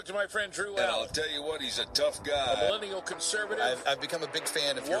To my friend Drew And Allen. I'll tell you what, he's a tough guy. A millennial conservative. I've become a big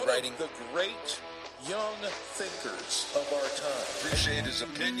fan of your One writing. of the great young thinkers of our time. Appreciate his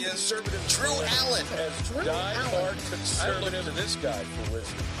opinions. Conservative Drew Allen. As die-hard conservative. I look to this guy for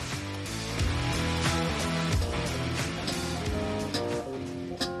wisdom.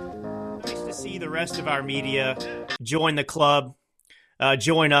 Nice to see the rest of our media join the club,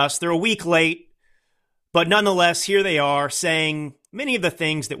 join us. They're a week late, but nonetheless, here they are saying many of the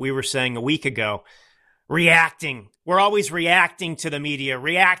things that we were saying a week ago. Reacting. We're always reacting to the media,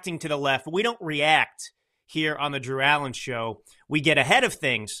 reacting to the left. We don't react here on the Drew Allen Show. We get ahead of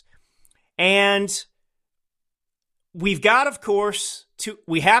things. And we've got, of course,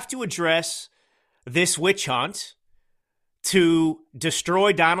 we have to address this witch hunt to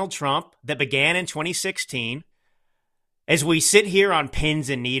destroy Donald Trump that began in 2016 as we sit here on pins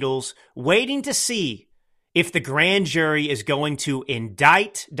and needles waiting to see if the grand jury is going to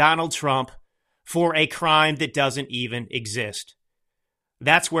indict Donald Trump for a crime that doesn't even exist.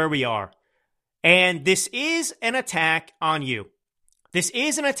 That's where we are. And this is an attack on you. This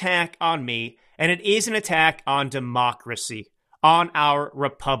is an attack on me, and it is an attack on democracy, on our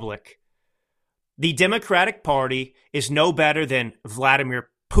republic. The Democratic Party is no better than Vladimir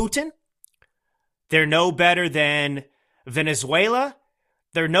Putin. They're no better than Venezuela.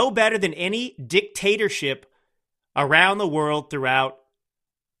 They're no better than any dictatorship around the world throughout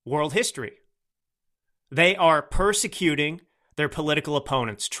world history. They are persecuting their political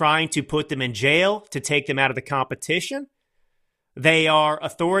opponents, trying to put them in jail, to take them out of the competition. They are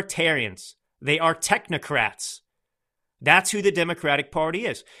authoritarians. They are technocrats. That's who the Democratic Party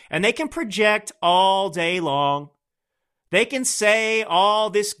is. And they can project all day long. They can say all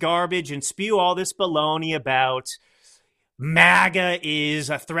this garbage and spew all this baloney about MAGA is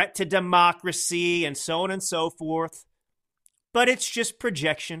a threat to democracy and so on and so forth. But it's just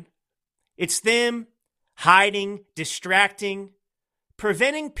projection. It's them hiding, distracting,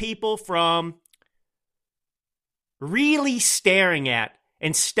 preventing people from really staring at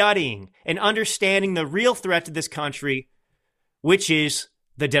and studying and understanding the real threat to this country, which is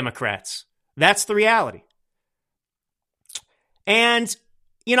the Democrats. That's the reality. And,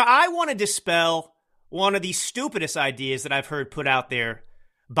 I want to dispel one of the stupidest ideas that I've heard put out there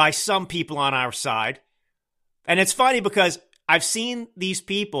by some people on our side. And it's funny because I've seen these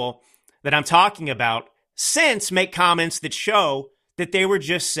people that I'm talking about since make comments that show that they were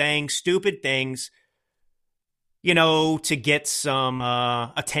just saying stupid things, to get some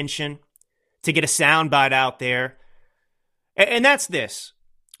attention, to get a soundbite out there. And that's this.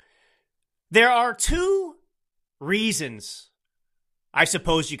 There are two reasons, I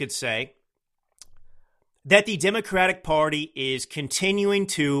suppose you could say, that the Democratic Party is continuing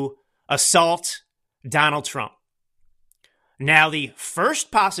to assault Donald Trump. Now, the first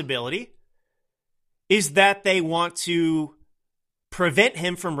possibility is that they want to prevent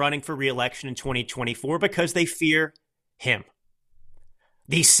him from running for re-election in 2024 because they fear him.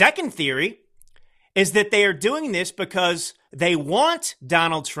 The second theory is that they are doing this because they want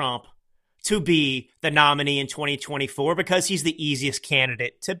Donald Trump to be the nominee in 2024 because he's the easiest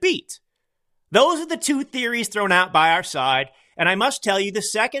candidate to beat. Those are the two theories thrown out by our side, and I must tell you the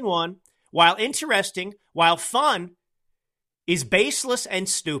second one, while interesting, while fun, is baseless and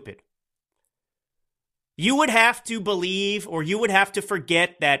stupid. You would have to believe, or you would have to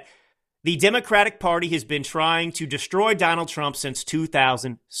forget that the Democratic Party has been trying to destroy Donald Trump since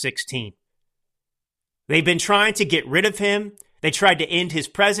 2016. They've been trying to get rid of him. They tried to end his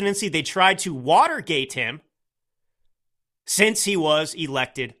presidency. They tried to Watergate him since he was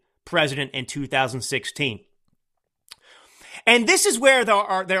elected president in 2016. And this is where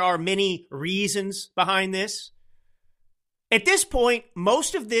there are many reasons behind this. At this point,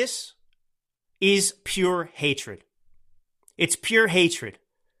 most of this is pure hatred. It's pure hatred.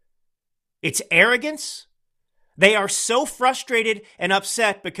 It's arrogance. They are so frustrated and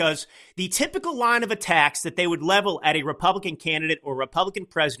upset because the typical line of attacks that they would level at a Republican candidate or Republican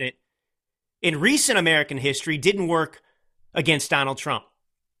president in recent American history didn't work against Donald Trump.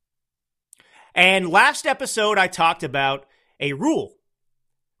 And last episode, I talked about a rule.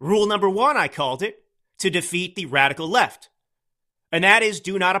 Rule number 1, I called it, to defeat the radical left. And that is,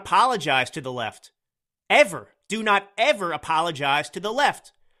 do not apologize to the left. Ever. Do not ever apologize to the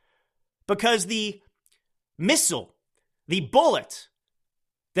left. Because the missile, the bullet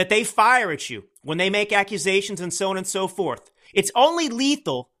that they fire at you when they make accusations and so on and so forth, it's only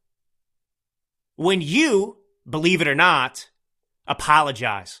lethal when you, believe it or not,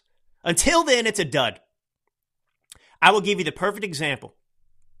 apologize. Until then, it's a dud. I will give you the perfect example.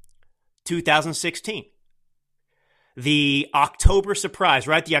 2016. the October surprise,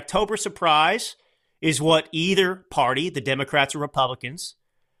 right? The October surprise is what either party, the Democrats or Republicans,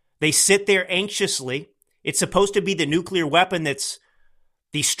 they sit there anxiously. It's supposed to be the nuclear weapon that's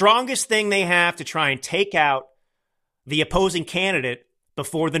the strongest thing they have to try and take out the opposing candidate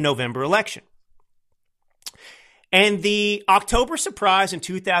before the November election. And the October surprise in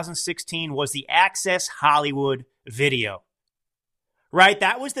 2016 was the Access Hollywood video, right?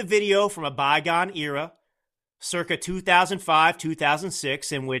 That was the video from a bygone era, circa 2005,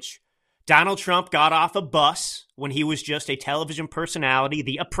 2006, in which Donald Trump got off a bus when he was just a television personality,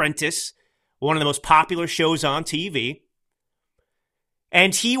 The Apprentice, one of the most popular shows on TV.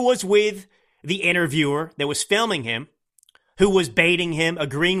 And he was with the interviewer that was filming him, who was baiting him,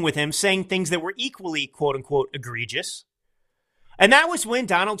 agreeing with him, saying things that were equally, quote unquote, egregious. And that was when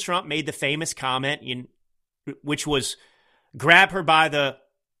Donald Trump made the famous comment, which was, grab her by the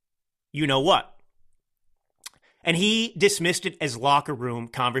you know what. And he dismissed it as locker room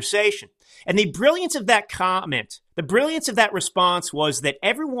conversation. And the brilliance of that comment, the brilliance of that response was that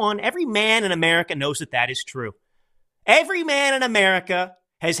every man in America knows that that is true. Every man in America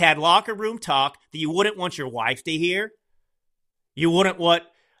has had locker room talk that you wouldn't want your wife to hear. You wouldn't want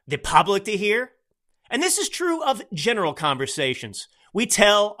the public to hear. And this is true of general conversations. We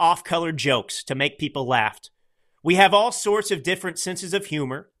tell off-color jokes to make people laugh. We have all sorts of different senses of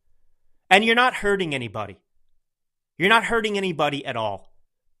humor. And you're not hurting anybody. You're not hurting anybody at all.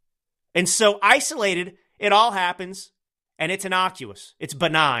 And so isolated, it all happens, and it's innocuous. It's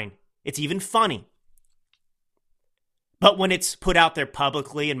benign. It's even funny. But when it's put out there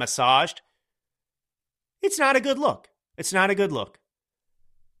publicly and massaged, it's not a good look. It's not a good look.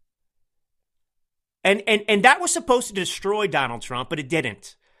 And that was supposed to destroy Donald Trump, but it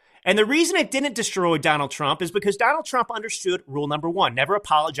didn't. And the reason it didn't destroy Donald Trump is because Donald Trump understood rule number one: never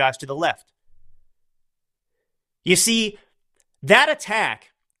apologize to the left. You see, that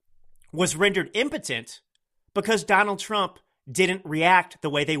attack was rendered impotent because Donald Trump didn't react the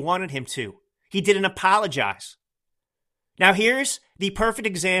way they wanted him to. He didn't apologize. Now, here's the perfect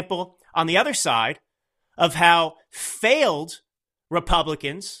example on the other side of how failed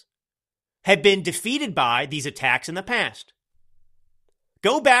Republicans have been defeated by these attacks in the past.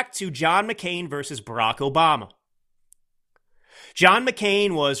 Go back to John McCain versus Barack Obama. John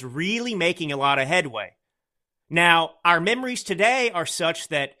McCain was really making a lot of headway. Now, our memories today are such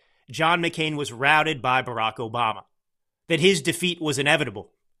that John McCain was routed by Barack Obama, that his defeat was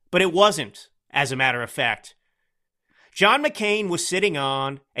inevitable. But it wasn't, as a matter of fact. John McCain was sitting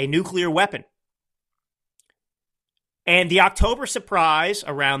on a nuclear weapon. And the October surprise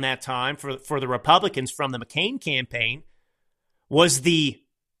around that time for the Republicans from the McCain campaign was the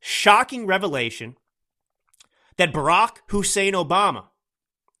shocking revelation that Barack Hussein Obama,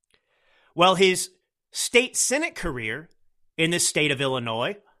 well, his state Senate career in the state of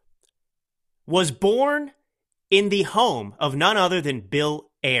Illinois was born in the home of none other than Bill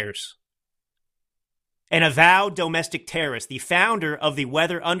Ayers, an avowed domestic terrorist, the founder of the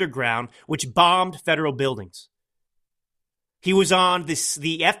Weather Underground, which bombed federal buildings. He was on the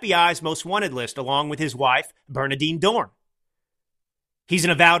FBI's most wanted list along with his wife, Bernadine Dorn. He's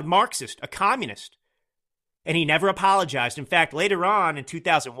an avowed Marxist, a communist, and he never apologized. In fact, later on in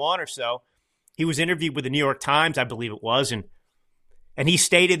 2001 or so, he was interviewed with the New York Times, I believe it was, and he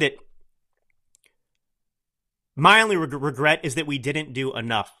stated that my only regret is that we didn't do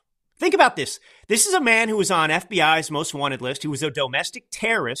enough. Think about this. This is a man who was on FBI's most wanted list. He was a domestic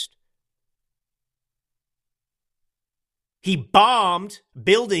terrorist. He bombed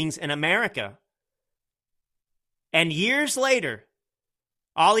buildings in America. And years later,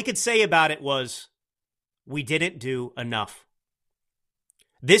 all he could say about it was, we didn't do enough.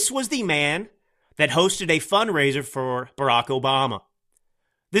 This was the man that hosted a fundraiser for Barack Obama.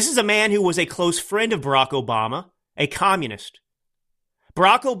 This is a man who was a close friend of Barack Obama, a communist.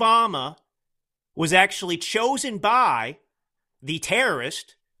 Barack Obama was actually chosen by the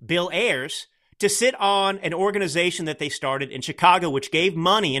terrorist, Bill Ayers, to sit on an organization that they started in Chicago, which gave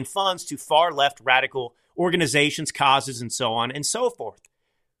money and funds to far-left radical organizations, causes, and so on and so forth.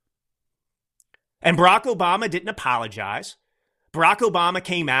 And Barack Obama didn't apologize. Barack Obama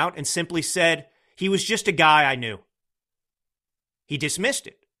came out and simply said, he was just a guy I knew. He dismissed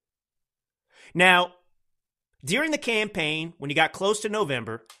it. Now, during the campaign, when he got close to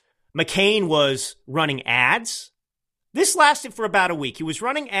November, McCain was running ads. This lasted for about a week. He was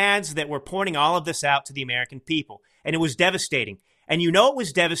running ads that were pointing all of this out to the American people, and it was devastating. And you know it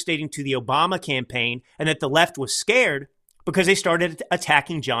was devastating to the Obama campaign and that the left was scared because they started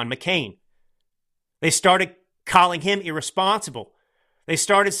attacking John McCain. They started calling him irresponsible. They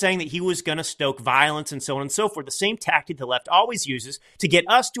started saying that he was going to stoke violence and so on and so forth. The same tactic the left always uses to get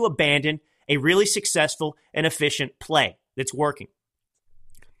us to abandon a really successful and efficient play that's working.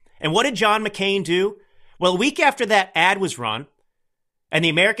 And what did John McCain do? Well, a week after that ad was run and the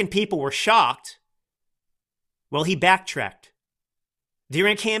American people were shocked, well, he backtracked.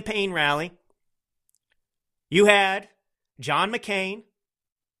 During a campaign rally, you had John McCain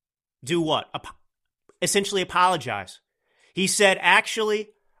do what? Essentially apologize. He said, actually,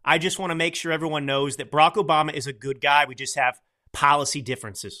 I just want to make sure everyone knows that Barack Obama is a good guy. We just have policy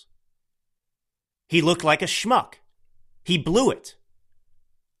differences. He looked like a schmuck. He blew it.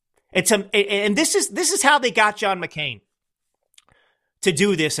 And this is how they got John McCain to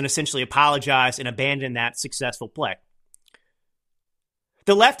do this and essentially apologize and abandon that successful play.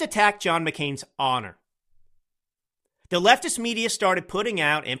 The left attacked John McCain's honor. The leftist media started putting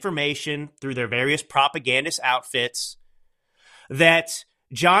out information through their various propagandist outfits that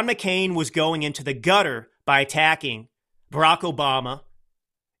John McCain was going into the gutter by attacking Barack Obama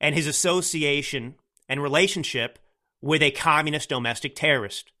and his association and relationship with a communist domestic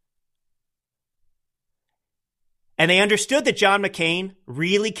terrorist. And they understood that John McCain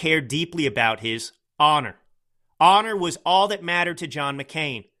really cared deeply about his honor. Honor was all that mattered to John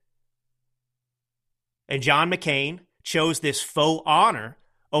McCain. And John McCain chose this faux honor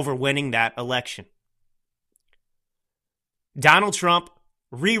over winning that election. Donald Trump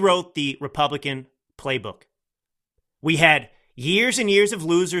rewrote the Republican playbook. We had years and years of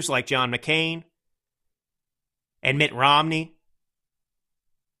losers like John McCain and Mitt Romney.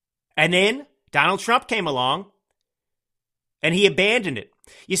 And then Donald Trump came along and he abandoned it.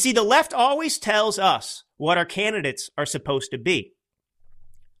 You see, the left always tells us what our candidates are supposed to be,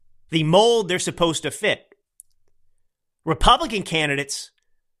 the mold they're supposed to fit. Republican candidates,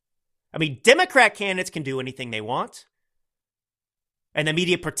 Democrat candidates can do anything they want. And the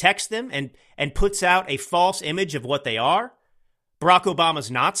media protects them and puts out a false image of what they are. Barack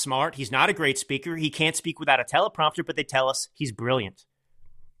Obama's not smart. He's not a great speaker. He can't speak without a teleprompter, but they tell us he's brilliant.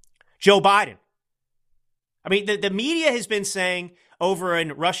 Joe Biden. The media has been saying over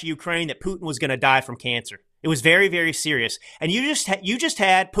in Russia, Ukraine, that Putin was going to die from cancer. It was very, very serious. And you just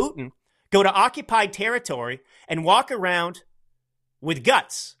had Putin go to occupied territory and walk around with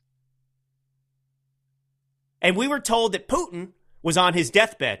guts. And we were told that Putin was on his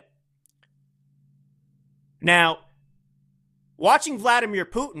deathbed. Now, watching Vladimir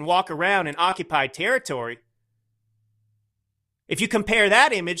Putin walk around in occupied territory, if you compare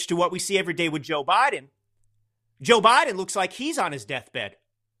that image to what we see every day with Joe Biden looks like he's on his deathbed.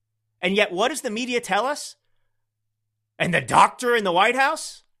 And yet, what does the media tell us? And the doctor in the White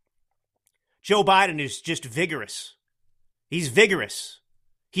House? Joe Biden is just vigorous. He's vigorous.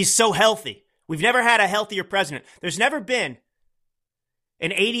 He's so healthy. We've never had a healthier president. There's never been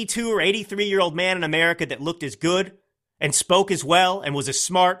an 82 or 83-year-old man in America that looked as good and spoke as well and was as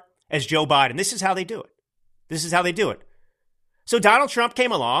smart as Joe Biden. This is how they do it. So Donald Trump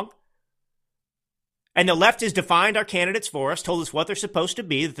came along, and the left has defined our candidates for us, told us what they're supposed to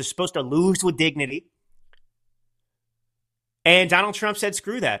be, that they're supposed to lose with dignity. And Donald Trump said,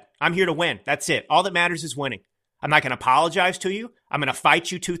 screw that. I'm here to win. That's it. All that matters is winning. I'm not going to apologize to you. I'm going to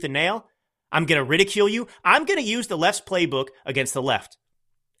fight you tooth and nail. I'm going to ridicule you. I'm going to use the left's playbook against the left.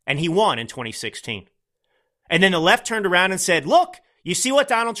 And he won in 2016. And then the left turned around and said, look, you see what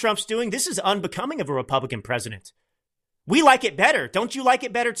Donald Trump's doing? This is unbecoming of a Republican president. We like it better. Don't you like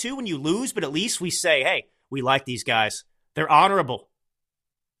it better too when you lose? But at least we say, hey, we like these guys. They're honorable.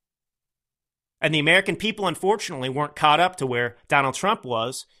 And the American people, unfortunately, weren't caught up to where Donald Trump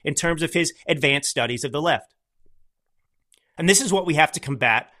was in terms of his advanced studies of the left. And this is what we have to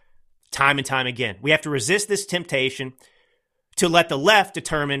combat time and time again. We have to resist this temptation to let the left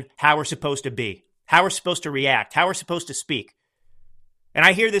determine how we're supposed to be, how we're supposed to react, how we're supposed to speak. And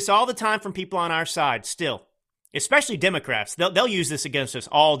I hear this all the time from people on our side still, especially Democrats. They'll use this against us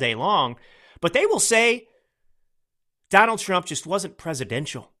all day long, but they will say Donald Trump just wasn't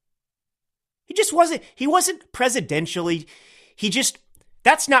presidential. He wasn't presidentially.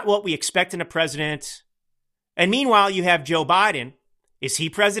 That's not what we expect in a president. And meanwhile, you have Joe Biden. Is he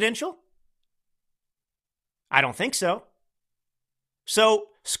presidential? I don't think so. So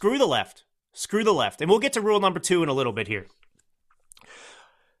screw the left. Screw the left. And we'll get to rule number 2 in a little bit here.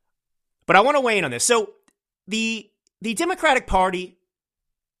 But I want to weigh in on this. So the Democratic Party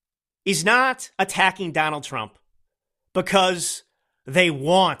is not attacking Donald Trump because they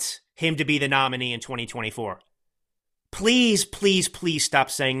want him to be the nominee in 2024. Please, please, please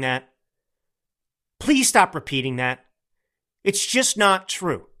stop saying that. Please stop repeating that. It's just not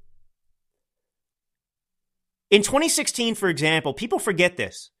true. In 2016, for example, people forget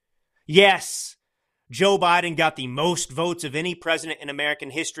this. Yes, Joe Biden got the most votes of any president in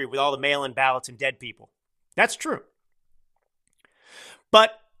American history with all the mail-in ballots and dead people. That's true.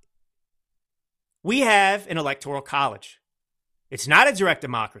 But we have an electoral college. It's not a direct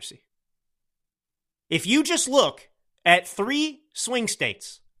democracy. If you just look at 3 swing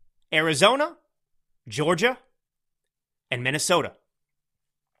states, Arizona, Georgia, and Minnesota,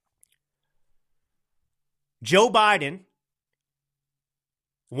 Joe Biden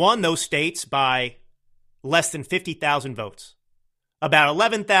won those states by less than 50,000 votes. About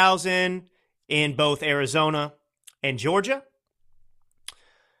 11,000 in both Arizona and Georgia.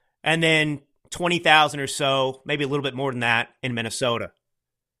 And then 20,000 or so, maybe a little bit more than that, in Minnesota.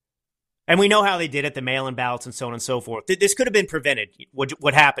 And we know how they did it, the mail-in ballots and so on and so forth. This could have been prevented,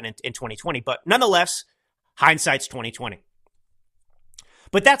 what happened in 2020. But nonetheless, hindsight's 2020.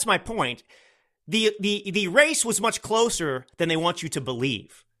 But that's my point. The race was much closer than they want you to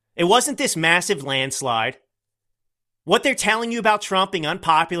believe. It wasn't this massive landslide. What they're telling you about Trump being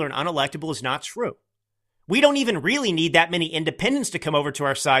unpopular and unelectable is not true. We don't even really need that many independents to come over to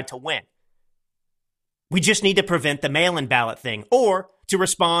our side to win. We just need to prevent the mail-in ballot thing, or to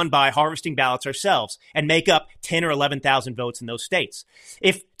respond by harvesting ballots ourselves and make up 10 or 11,000 votes in those states.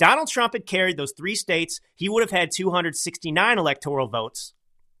 If Donald Trump had carried those 3 states, he would have had 269 electoral votes.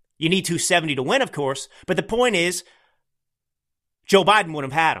 You need 270 to win, of course, but the point is, Joe Biden would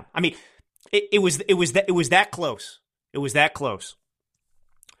have had them. I mean, it was that close. It was that close.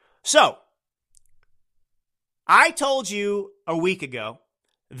 So, I told you a week ago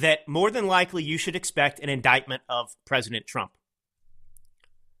that more than likely you should expect an indictment of President Trump.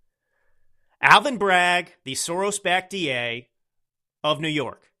 Alvin Bragg, the Soros-backed DA of New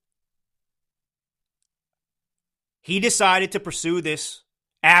York, he decided to pursue this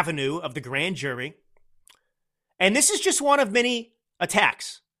avenue of the grand jury. And this is just one of many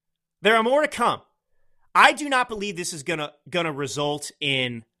attacks. There are more to come. I do not believe this is gonna result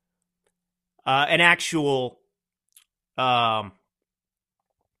in an actual. I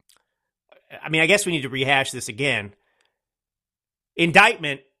guess we need to rehash this again.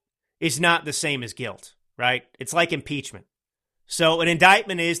 Indictment is not the same as guilt, right? It's like impeachment. So an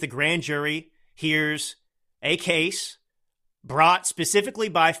indictment is the grand jury hears a case brought specifically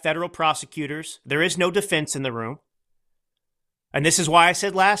by federal prosecutors. There is no defense in the room. And this is why I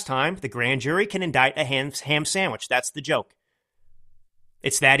said last time, the grand jury can indict a ham sandwich. That's the joke.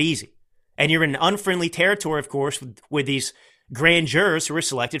 It's that easy. And you're in unfriendly territory, of course, with these grand jurors who were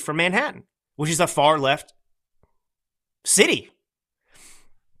selected from Manhattan, which is a far left city.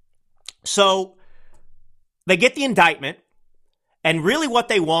 So they get the indictment, and really what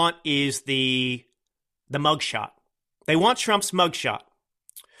they want is the mugshot. They want Trump's mugshot.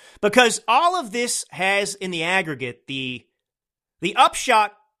 Because all of this has, in the aggregate, the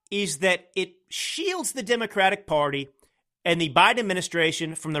upshot is that it shields the Democratic Party and the Biden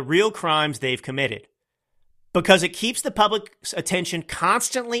administration from the real crimes they've committed. Because it keeps the public's attention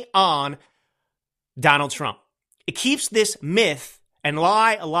constantly on Donald Trump. It keeps this myth and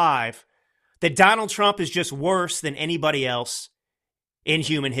lie alive that Donald Trump is just worse than anybody else in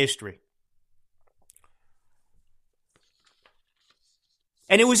human history.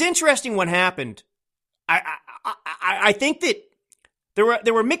 And it was interesting what happened. I think that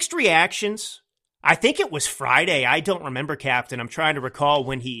there were mixed reactions. I think it was Friday. I don't remember, Captain. I'm trying to recall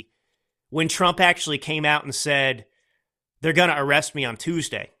when Trump actually came out and said, they're going to arrest me on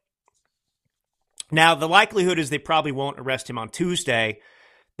Tuesday. Now, the likelihood is they probably won't arrest him on Tuesday.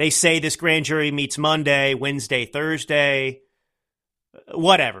 They say this grand jury meets Monday, Wednesday, Thursday,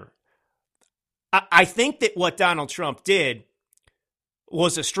 whatever. I think that what Donald Trump did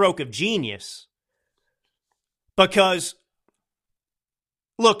was a stroke of genius. Because,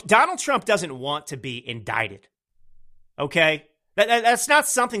 look, Donald Trump doesn't want to be indicted. Okay? That's not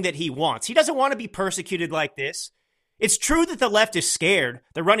something that he wants. He doesn't want to be persecuted like this. It's true that the left is scared.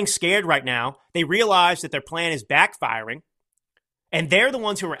 They're running scared right now. They realize that their plan is backfiring. And they're the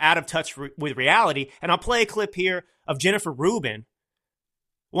ones who are out of touch with reality. And I'll play a clip here of Jennifer Rubin,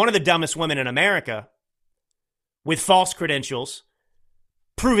 one of the dumbest women in America, with false credentials,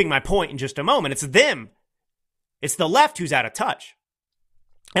 proving my point in just a moment. It's them. It's the left who's out of touch.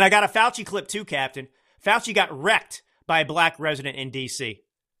 And I got a Fauci clip too, Captain. Fauci got wrecked by a black resident in D.C.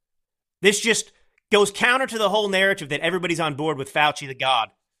 This just goes counter to the whole narrative that everybody's on board with Fauci the God.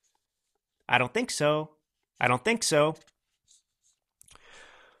 I don't think so. I don't think so.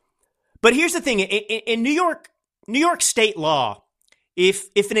 But here's the thing. In New York state law,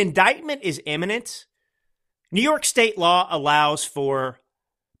 if an indictment is imminent, New York state law allows for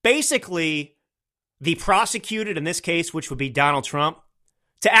basically the prosecuted in this case, which would be Donald Trump,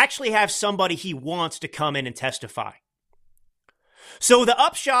 to actually have somebody he wants to come in and testify. So the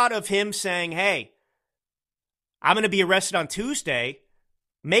upshot of him saying, hey, I'm going to be arrested on Tuesday,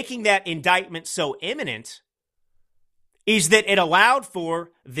 making that indictment so imminent, is that it allowed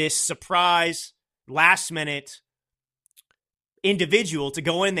for this surprise, last-minute individual to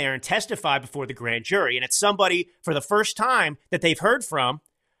go in there and testify before the grand jury. And it's somebody, for the first time, that they've heard from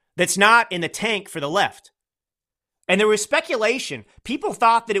that's not in the tank for the left. And there was speculation. People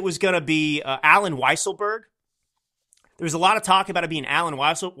thought that it was going to be Alan Weisselberg. There was a lot of talk about it being Alan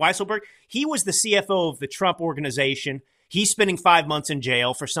Weisselberg. He was the CFO of the Trump organization. He's spending 5 months in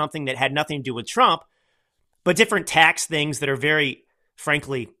jail for something that had nothing to do with Trump, but different tax things that are very,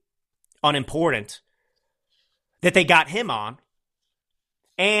 frankly, unimportant that they got him on.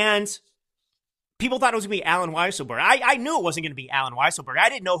 And people thought it was going to be Alan Weisselberg. I knew it wasn't going to be Alan Weisselberg. I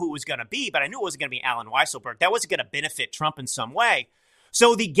didn't know who it was going to be, but I knew it wasn't going to be Alan Weisselberg. That wasn't going to benefit Trump in some way.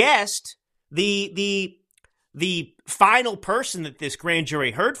 So the guest, the final person that this grand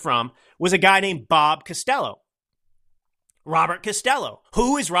jury heard from was a guy named Bob Costello. Robert Costello.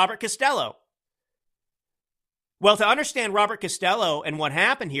 Who is Robert Costello? Well, to understand Robert Costello and what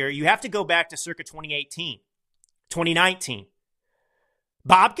happened here, you have to go back to circa 2018, 2019.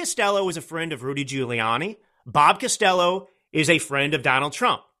 Bob Costello is a friend of Rudy Giuliani. Bob Costello is a friend of Donald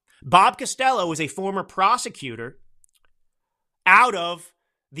Trump. Bob Costello is a former prosecutor out of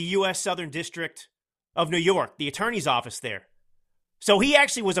the U.S. Southern District of New York, the attorney's office there. So he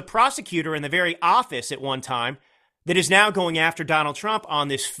actually was a prosecutor in the very office at one time that is now going after Donald Trump on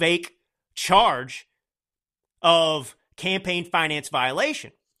this fake charge of campaign finance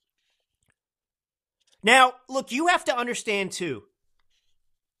violation. Now, look, you have to understand too,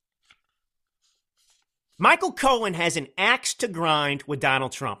 Michael Cohen has an axe to grind with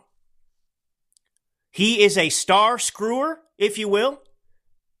Donald Trump. He is a star screwer, if you will.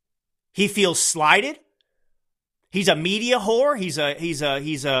 He feels slighted. He's a media whore.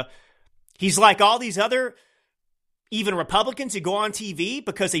 He's like all these other, even Republicans who go on TV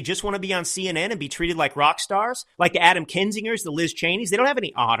because they just want to be on CNN and be treated like rock stars, like the Adam Kinzingers, the Liz Cheneys. They don't have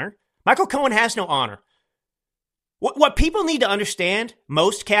any honor. Michael Cohen has no honor. What people need to understand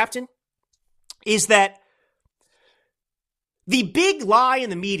most, Captain, is that the big lie in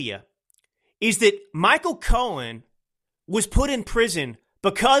the media is that Michael Cohen was put in prison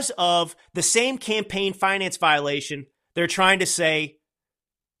because of the same campaign finance violation they're trying to say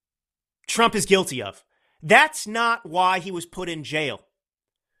Trump is guilty of. That's not why he was put in jail.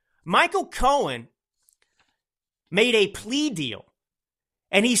 Michael Cohen made a plea deal,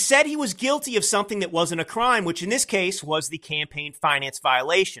 and he said he was guilty of something that wasn't a crime, which in this case was the campaign finance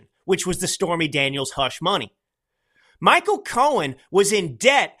violation, which was the Stormy Daniels hush money. Michael Cohen was in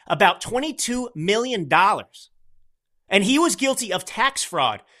debt about $22 million, and he was guilty of tax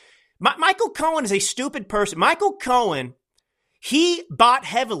fraud. Michael Cohen is a stupid person. Michael Cohen, he bought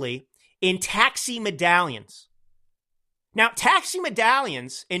heavily in taxi medallions. Now, taxi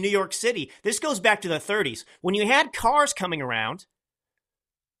medallions in New York City, this goes back to the 30s. When you had cars coming around,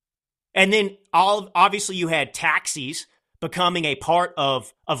 and then obviously you had taxis becoming a part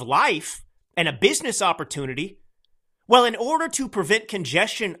of life and a business opportunity. Well, in order to prevent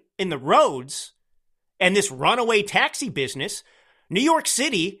congestion in the roads and this runaway taxi business, New York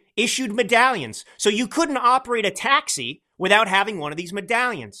City issued medallions. So you couldn't operate a taxi without having one of these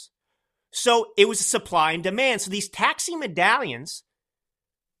medallions. So it was a supply and demand. So these taxi medallions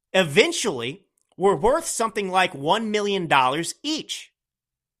eventually were worth something like $1 million each.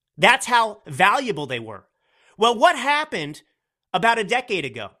 That's how valuable they were. Well, what happened about a decade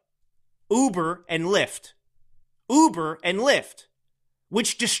ago? Uber and Lyft,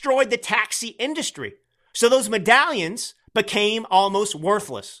 which destroyed the taxi industry. So those medallions became almost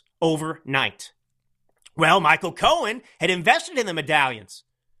worthless overnight. Well, Michael Cohen had invested in the medallions.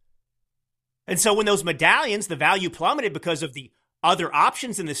 And so when those medallions, the value plummeted because of the other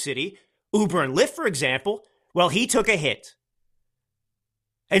options in the city, Uber and Lyft, for example, well, he took a hit.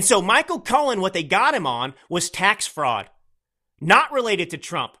 And so Michael Cohen, what they got him on was tax fraud, not related to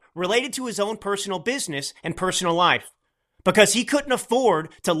Trump, related to his own personal business and personal life, because he couldn't afford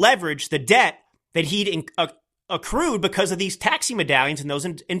to leverage the debt that he'd accrued because of these taxi medallions and those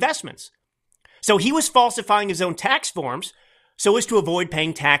investments. So he was falsifying his own tax forms so as to avoid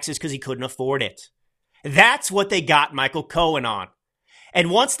paying taxes because he couldn't afford it. That's what they got Michael Cohen on.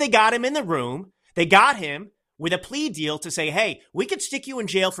 And once they got him in the room, they got him with a plea deal to say, hey, we could stick you in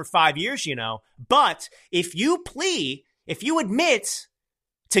jail for 5 years, but if you admit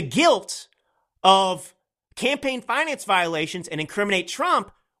to guilt of campaign finance violations and incriminate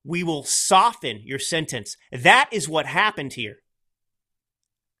Trump, we will soften your sentence. That is what happened here.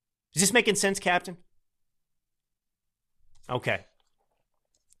 Is this making sense, Captain? Okay.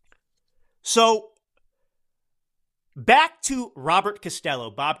 So, back to Bob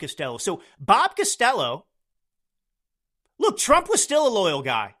Costello. So, Bob Costello, look, Trump was still a loyal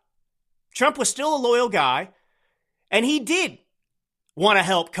guy. And he did want to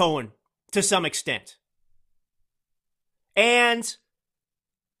help Cohen to some extent. And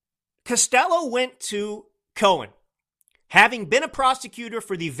Costello went to Cohen, having been a prosecutor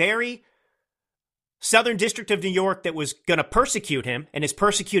for the very Southern District of New York that was going to persecute him and is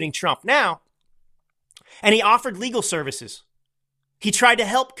persecuting Trump now. And he offered legal services. He tried to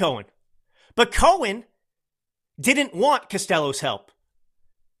help Cohen. But Cohen didn't want Costello's help.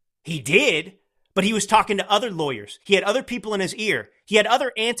 He did, but he was talking to other lawyers. He had other people in his ear. He had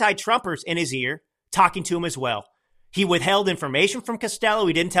other anti-Trumpers in his ear talking to him as well. He withheld information from Costello.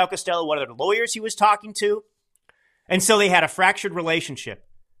 He didn't tell Costello what other lawyers he was talking to. And so they had a fractured relationship.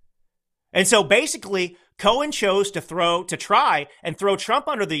 And so basically, Cohen chose to try and throw Trump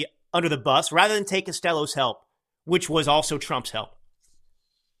under the bus rather than take Costello's help, which was also Trump's help.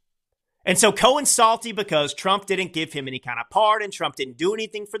 And so Cohen's salty because Trump didn't give him any kind of pardon. Trump didn't do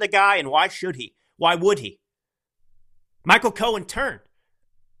anything for the guy, and why should he? Why would he? Michael Cohen turned.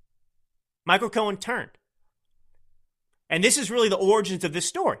 And this is really the origins of this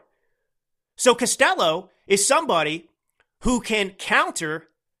story. So Costello is somebody who can counter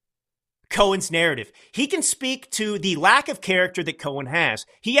Cohen's narrative. He can speak to the lack of character that Cohen has.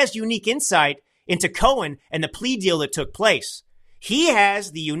 He has unique insight into Cohen and the plea deal that took place. He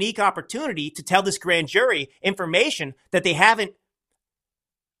has the unique opportunity to tell this grand jury information that they haven't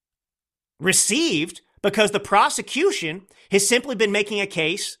received because the prosecution has simply been making a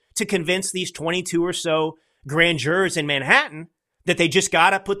case to convince these 22 or so grand jurors in Manhattan that they just got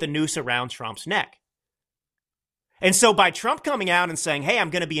to put the noose around Trump's neck. And so by Trump coming out and saying, hey,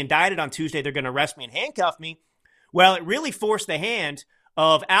 I'm going to be indicted on Tuesday, they're going to arrest me and handcuff me, well, it really forced the hand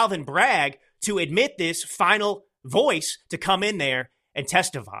of Alvin Bragg to admit this final voice to come in there and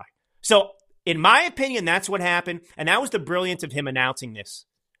testify. So in my opinion, that's what happened. And that was the brilliance of him announcing this,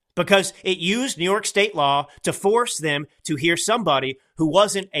 because it used New York state law to force them to hear somebody who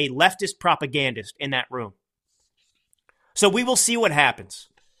wasn't a leftist propagandist in that room. So we will see what happens.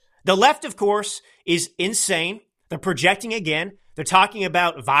 The left, of course, is insane. They're projecting again. They're talking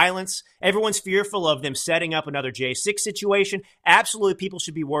about violence. Everyone's fearful of them setting up another J6 situation. Absolutely, people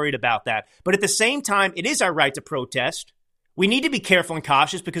should be worried about that. But at the same time, it is our right to protest. We need to be careful and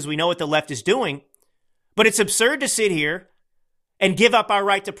cautious because we know what the left is doing. But it's absurd to sit here and give up our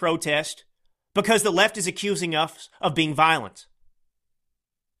right to protest because the left is accusing us of being violent.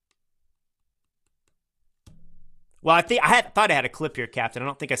 Well, I thought I had a clip here, Captain. I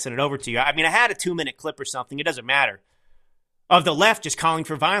don't think I sent it over to you. I mean, I had a 2-minute clip or something. It doesn't matter. Of the left just calling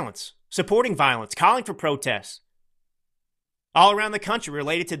for violence, supporting violence, calling for protests all around the country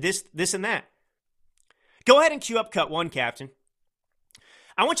related to this, and that. Go ahead and cue up cut 1, Captain.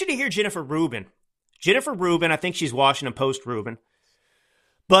 I want you to hear Jennifer Rubin. I think she's Washington Post Rubin.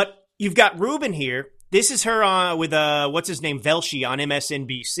 But you've got Rubin here. This is her with, what's his name, Velshi on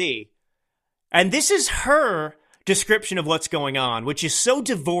MSNBC. And this is her description of what's going on, which is so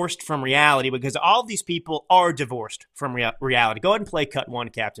divorced from reality because all of these people are divorced from reality. Go ahead and play cut 1,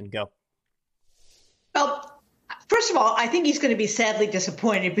 Captain. Go. Well, first of all, I think he's going to be sadly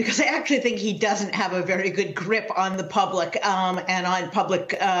disappointed because I actually think he doesn't have a very good grip on the public and on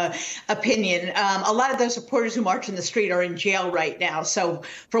public opinion. A lot of those supporters who march in the street are in jail right now. So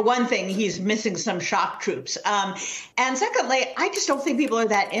for one thing, he's missing some shock troops. And secondly, I just don't think people are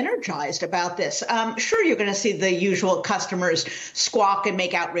that energized about this. Sure, you're going to see the usual customers squawk and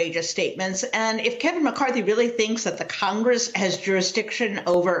make outrageous statements. And if Kevin McCarthy really thinks that the Congress has jurisdiction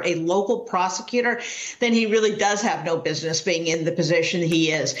over a local prosecutor, then he really does have no business being in the position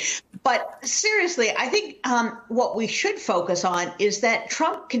he is. But seriously, I think what we should focus on is that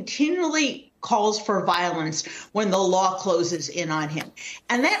Trump continually calls for violence when the law closes in on him.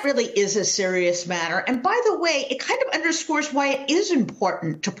 And that really is a serious matter. And by the way, it kind of underscores why it is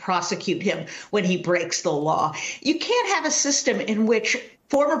important to prosecute him when he breaks the law. You can't have a system in which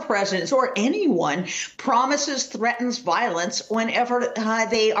former presidents or anyone promises, threatens violence whenever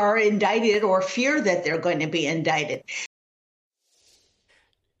they are indicted or fear that they're going to be indicted.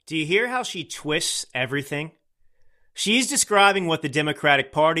 Do you hear how she twists everything? She's describing what the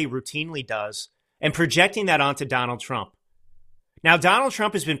Democratic Party routinely does and projecting that onto Donald Trump. Now, Donald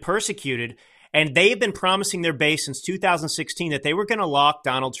Trump has been persecuted, and they've been promising their base since 2016 that they were going to lock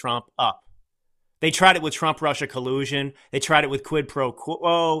Donald Trump up. They tried it with Trump-Russia collusion. They tried it with quid pro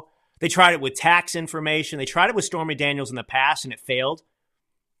quo. They tried it with tax information. They tried it with Stormy Daniels in the past, and it failed.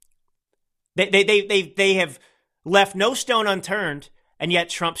 They have left no stone unturned, and yet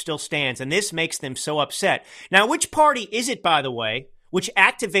Trump still stands, and this makes them so upset. Now, which party is it, by the way, which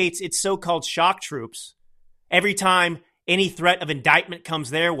activates its so-called shock troops every time any threat of indictment comes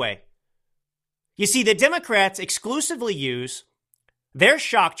their way? You see, the Democrats exclusively use their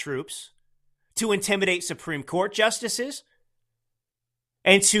shock troops to intimidate Supreme Court justices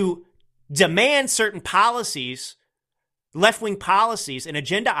and to demand certain policies, left-wing policies and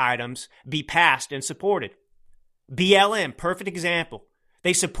agenda items be passed and supported. BLM, perfect example.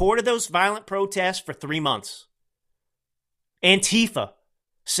 They supported those violent protests for 3 months. Antifa,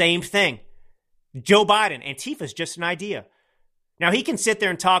 same thing. Joe Biden, Antifa's just an idea. Now, he can sit there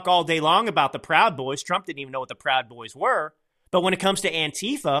and talk all day long about the Proud Boys. Trump didn't even know what the Proud Boys were. But when it comes to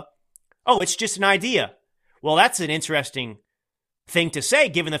Antifa, oh, it's just an idea. Well, that's an interesting thing to say,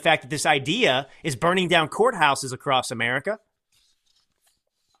 given the fact that this idea is burning down courthouses across America.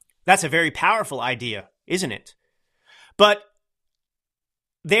 That's a very powerful idea, isn't it? But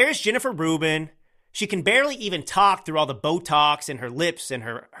there's Jennifer Rubin. She can barely even talk through all the Botox in her lips and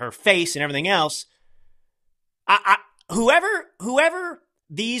her face and everything else. Whoever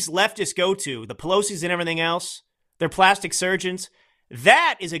these leftists go to, the Pelosi's and everything else, they're plastic surgeons,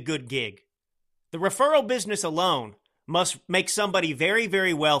 that is a good gig. The referral business alone must make somebody very,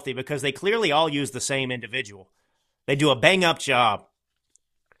 very wealthy because they clearly all use the same individual. They do a bang-up job.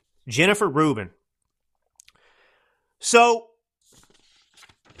 Jennifer Rubin. So,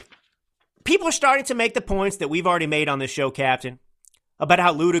 people are starting to make the points that we've already made on this show, Captain, about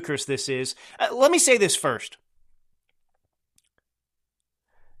how ludicrous this is. Let me say this first.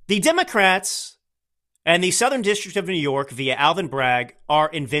 The Democrats and the Southern District of New York via Alvin Bragg are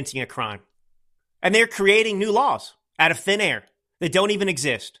inventing a crime. And they're creating new laws out of thin air that don't even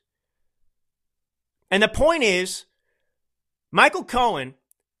exist. And the point is, Michael Cohen,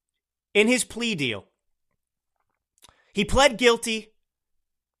 in his plea deal, he pled guilty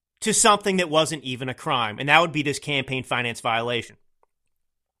to something that wasn't even a crime, and that would be this campaign finance violation.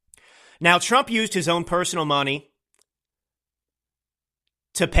 Now, Trump used his own personal money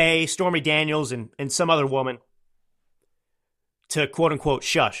to pay Stormy Daniels and some other woman to quote-unquote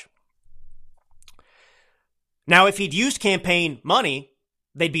shush. Now, if he'd used campaign money,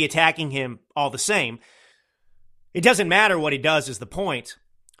 they'd be attacking him all the same. It doesn't matter what he does is the point.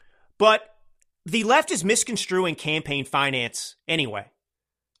 But the left is misconstruing campaign finance anyway.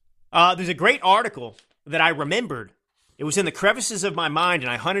 There's a great article that I remembered. It was in the crevices of my mind,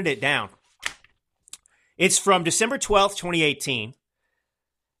 and I hunted it down. It's from December 12th, 2018.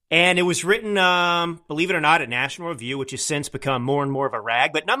 And it was written, believe it or not, at National Review, which has since become more and more of a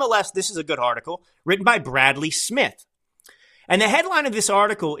rag. But nonetheless, this is a good article written by Bradley Smith. And the headline of this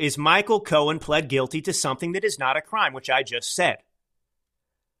article is Michael Cohen pled guilty to something that is not a crime, which I just said.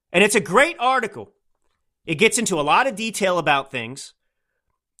 And it's a great article. It gets into a lot of detail about things.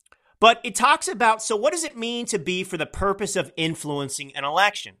 But it talks about, so what does it mean to be for the purpose of influencing an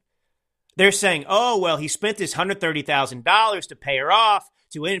election? They're saying, oh, well, he spent this $130,000 to pay her off,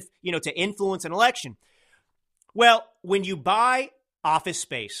 to influence an election. Well, when you buy office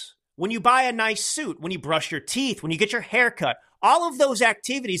space, when you buy a nice suit, when you brush your teeth, when you get your hair cut, all of those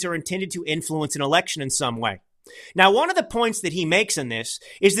activities are intended to influence an election in some way. Now, one of the points that he makes in this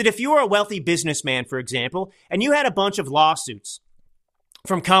is that if you were a wealthy businessman, for example, and you had a bunch of lawsuits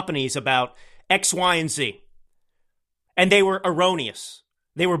from companies about X, Y, and Z, and they were erroneous,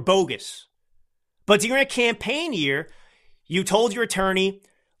 they were bogus, but during a campaign year, you told your attorney,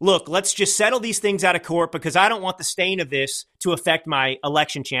 look, let's just settle these things out of court because I don't want the stain of this to affect my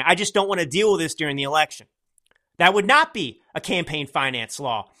election chance. I just don't want to deal with this during the election. That would not be a campaign finance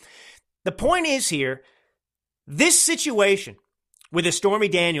law. The point is here, this situation with the Stormy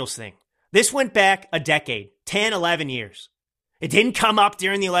Daniels thing, this went back a decade, 10, 11 years. It didn't come up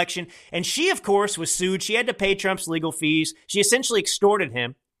during the election. And she, of course, was sued. She had to pay Trump's legal fees. She essentially extorted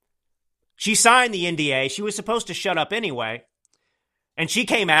him. She signed the NDA. She was supposed to shut up anyway. And she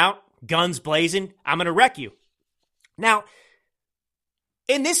came out, guns blazing, I'm going to wreck you. Now,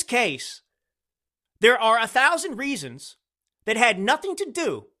 in this case, there are 1,000 reasons that had nothing to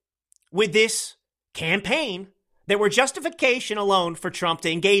do with this campaign that were justification alone for Trump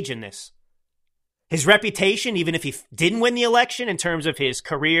to engage in this. His reputation, even if he didn't win the election, in terms of his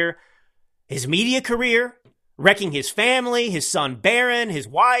career, his media career, wrecking his family, his son Barron, his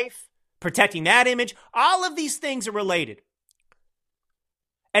wife, protecting that image, all of these things are related.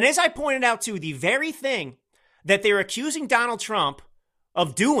 And as I pointed out too, the very thing that they're accusing Donald Trump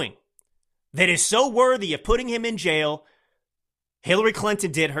of doing, that is so worthy of putting him in jail, Hillary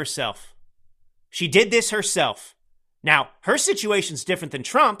Clinton did herself. She did this herself. Now, her situation's different than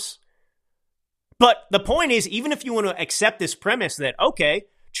Trump's. But the point is, even if you want to accept this premise that, okay,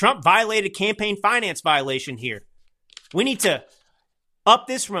 Trump violated campaign finance violation here, we need to up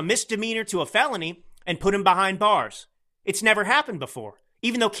this from a misdemeanor to a felony and put him behind bars. It's never happened before,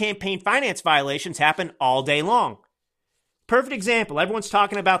 even though campaign finance violations happen all day long. Perfect example. Everyone's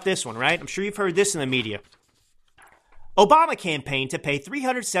talking about this one, right? I'm sure you've heard this in the media. Obama campaign to pay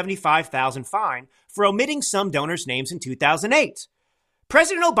 $375,000 fine for omitting some donors' names in 2008.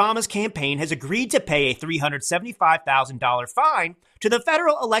 President Obama's campaign has agreed to pay a $375,000 fine to the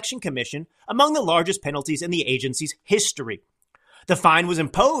Federal Election Commission, among the largest penalties in the agency's history. The fine was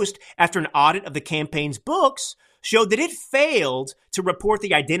imposed after an audit of the campaign's books showed that it failed to report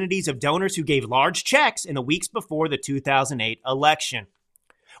the identities of donors who gave large checks in the weeks before the 2008 election.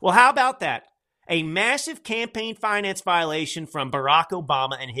 Well, how about that? A massive campaign finance violation from Barack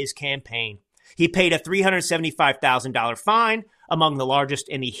Obama and his campaign. He paid a $375,000 fine, among the largest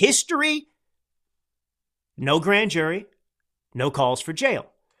in the history. No grand jury, no calls for jail.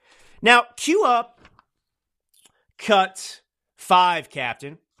 Now, cue up cut 5,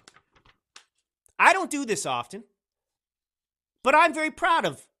 Captain. I don't do this often, but I'm very proud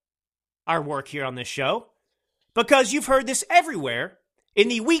of our work here on this show because you've heard this everywhere in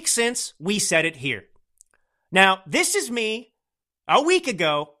the week since we said it here. Now, this is me a week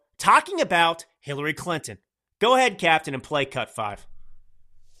ago talking about Hillary Clinton. Go ahead, Captain, and play cut 5.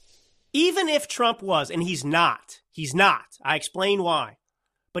 Even if Trump was, and he's not, I explain why.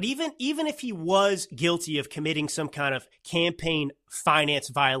 But even if he was guilty of committing some kind of campaign finance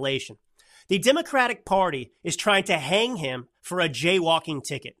violation, the Democratic Party is trying to hang him for a jaywalking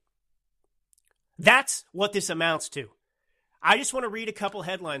ticket. That's what this amounts to. I just want to read a couple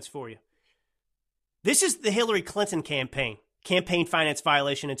headlines for you. This is the Hillary Clinton campaign finance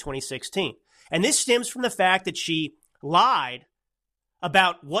violation in 2016. And this stems from the fact that she lied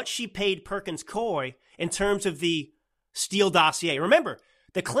about what she paid Perkins Coie in terms of the Steele dossier. Remember,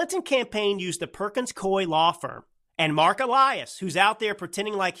 the Clinton campaign used the Perkins Coie law firm and Mark Elias, who's out there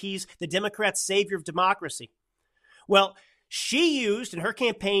pretending like he's the Democrats' savior of democracy. Well, and her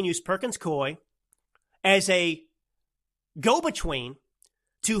campaign used Perkins Coie as a go-between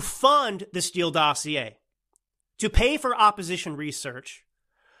to fund the Steele dossier, to pay for opposition research,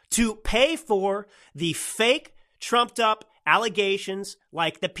 to pay for the fake, trumped-up allegations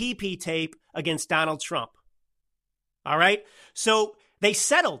like the PP tape against Donald Trump. All right? So they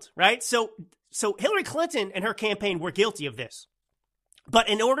settled, right? So Hillary Clinton and her campaign were guilty of this. But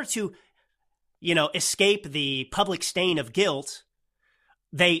in order to, escape the public stain of guilt,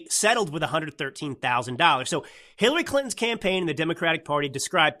 they settled with $113,000. So Hillary Clinton's campaign and the Democratic Party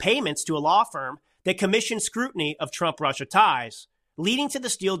described payments to a law firm that commissioned scrutiny of Trump-Russia ties, leading to the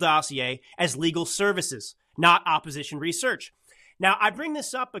Steele dossier as legal services, not opposition research. Now, I bring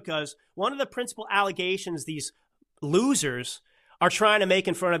this up because one of the principal allegations these losers are trying to make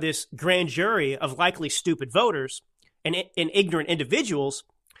in front of this grand jury of likely stupid voters and ignorant individuals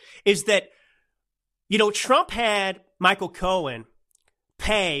is that, Trump had Michael Cohen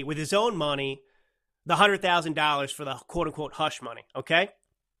pay with his own money the $100,000 for the quote-unquote hush money, okay?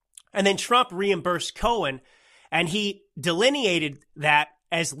 And then Trump reimbursed Cohen, and he delineated that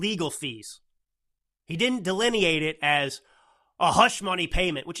as legal fees. He didn't delineate it as a hush money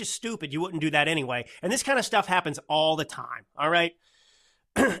payment, which is stupid. You wouldn't do that anyway. And this kind of stuff happens all the time, all right?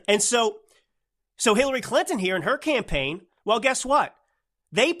 And so Hillary Clinton here in her campaign, well, guess what?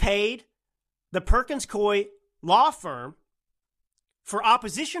 They paid the Perkins Coie law firm for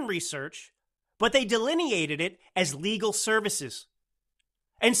opposition research, but they delineated it as legal services.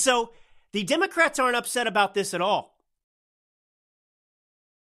 And so the Democrats aren't upset about this at all.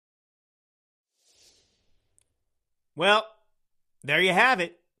 Well, there you have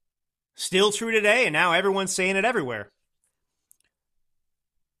it. Still true today, and now everyone's saying it everywhere.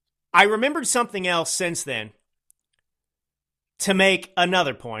 I remembered something else since then to make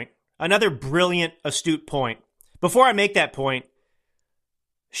another point, another brilliant, astute point. Before I make that point,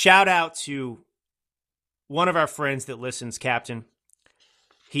 shout out to one of our friends that listens, Captain.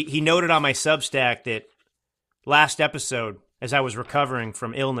 He noted on my Substack that last episode, as I was recovering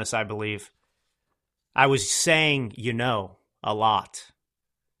from illness, I believe, I was saying, a lot.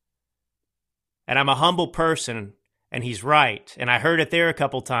 And I'm a humble person, and he's right. And I heard it there a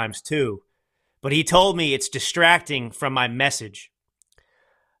couple times too. But he told me it's distracting from my message.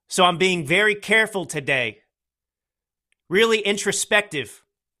 So I'm being very careful today. Really introspective.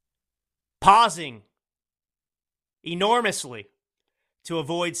 Pausing enormously to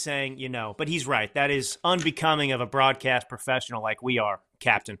avoid saying, but he's right. That is unbecoming of a broadcast professional like we are,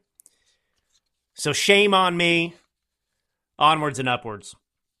 Captain. So shame on me. Onwards and upwards.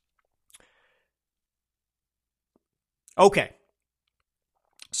 Okay.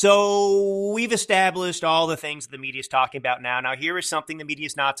 So we've established all the things the media is talking about now. Now, here is something the media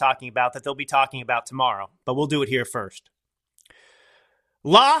is not talking about that they'll be talking about tomorrow, but we'll do it here first.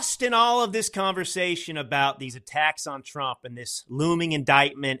 Lost in all of this conversation about these attacks on Trump and this looming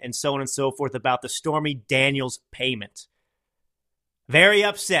indictment and so on and so forth about the Stormy Daniels payment. Very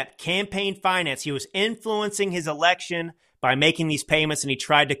upset. Campaign finance. He was influencing his election by making these payments, and he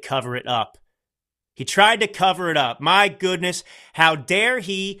tried to cover it up. He tried to cover it up. My goodness, how dare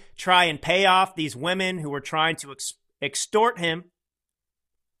he try and pay off these women who were trying to extort him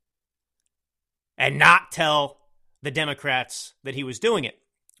and not tell the Democrats that he was doing it.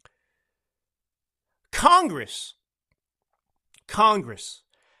 Congress,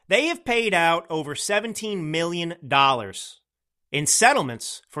 they have paid out over $17 million in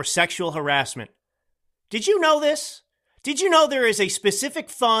settlements for sexual harassment. Did you know this? Did you know there is a specific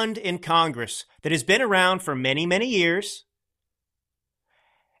fund in Congress that has been around for many, many years?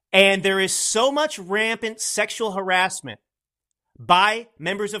 And there is so much rampant sexual harassment by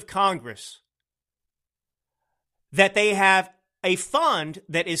members of Congress that they have a fund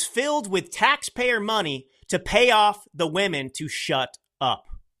that is filled with taxpayer money to pay off the women to shut up.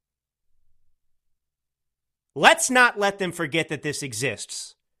 Let's not let them forget that this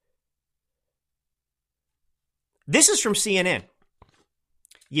exists. This is from CNN.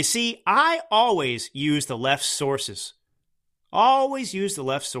 You see, I always use the left sources. Always use the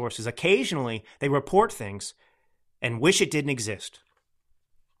left sources. Occasionally, they report things and wish it didn't exist.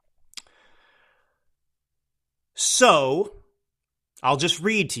 So, I'll just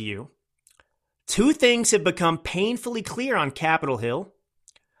read to you. Two things have become painfully clear on Capitol Hill.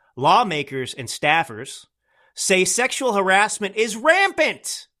 Lawmakers and staffers say sexual harassment is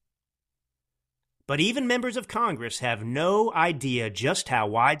rampant. But even members of Congress have no idea just how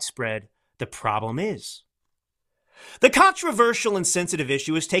widespread the problem is. The controversial and sensitive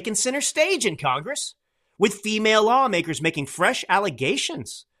issue has taken center stage in Congress, with female lawmakers making fresh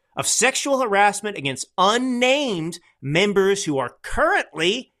allegations of sexual harassment against unnamed members who are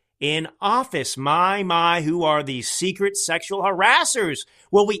currently in office. My, who are these secret sexual harassers?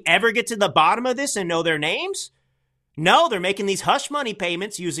 Will we ever get to the bottom of this and know their names? No, they're making these hush money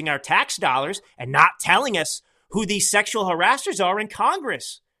payments using our tax dollars and not telling us who these sexual harassers are in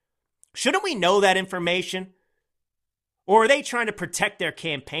Congress. Shouldn't we know that information? Or are they trying to protect their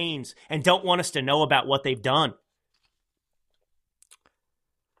campaigns and don't want us to know about what they've done?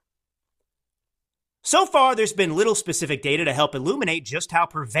 So far, there's been little specific data to help illuminate just how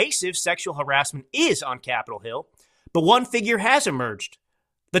pervasive sexual harassment is on Capitol Hill, but one figure has emerged.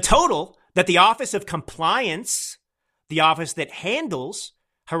 The total that the Office of Compliance, the office that handles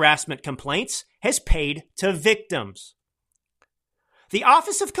harassment complaints, has paid to victims. The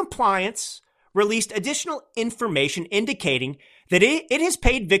Office of Compliance released additional information indicating that it has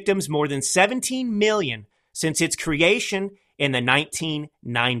paid victims more than $17 million since its creation in the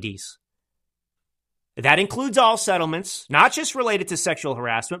 1990s. That includes all settlements, not just related to sexual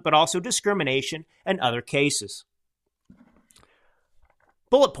harassment, but also discrimination and other cases.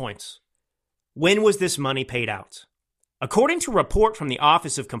 Bullet points. When was this money paid out? According to a report from the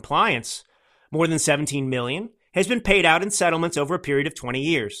Office of Compliance, more than $17 million has been paid out in settlements over a period of 20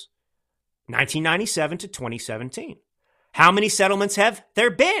 years, 1997 to 2017. How many settlements have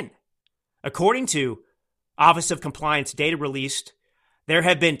there been? According to Office of Compliance data released, there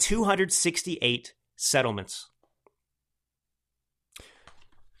have been 268 settlements.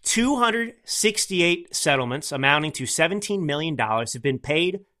 268 settlements amounting to $17 million have been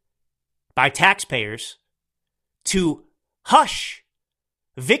paid by taxpayers to hush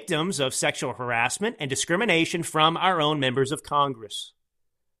victims of sexual harassment and discrimination from our own members of Congress.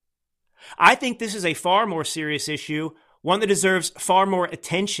 I think this is a far more serious issue, one that deserves far more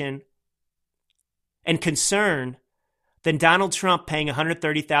attention and concern than Donald Trump paying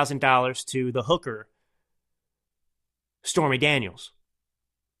 $130,000 to the hooker, Stormy Daniels.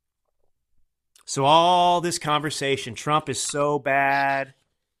 So all this conversation, Trump is so bad.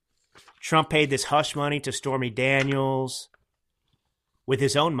 Trump paid this hush money to Stormy Daniels with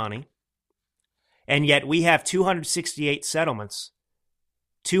his own money. And yet we have 268 settlements.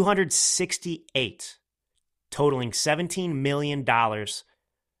 268, totaling $17 million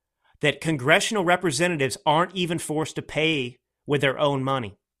that congressional representatives aren't even forced to pay with their own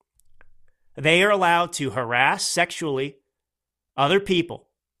money. They are allowed to harass sexually other people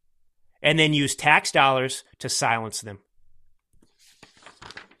and then use tax dollars to silence them.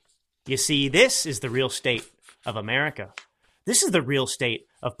 You see, this is the real state of America. This is the real state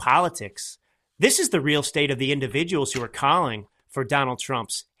of politics. This is the real state of the individuals who are calling for Donald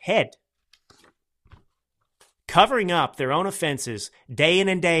Trump's head, covering up their own offenses day in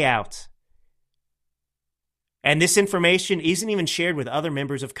and day out. And this information isn't even shared with other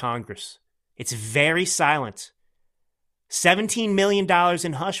members of Congress. It's very silent. $17 million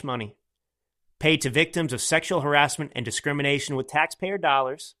in hush money paid to victims of sexual harassment and discrimination with taxpayer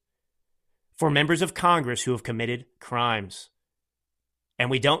dollars for members of Congress who have committed crimes. And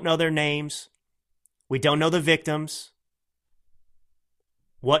we don't know their names. We don't know the victims.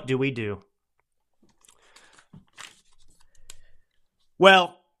 What do we do?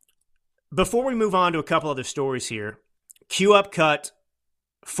 Well, before we move on to a couple other stories here, cue up cut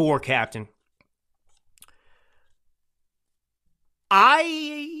 4, Captain.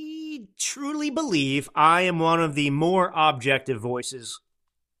 I truly believe I am one of the more objective voices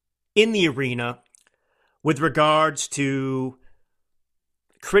in the arena with regards to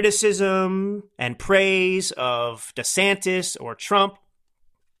criticism and praise of DeSantis or Trump.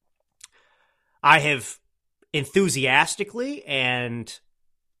 I have enthusiastically and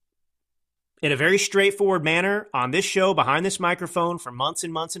in a very straightforward manner on this show, behind this microphone, for months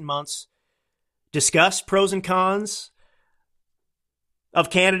and months and months, discussed pros and cons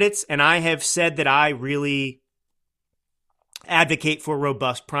of candidates, and I have said that I really advocate for a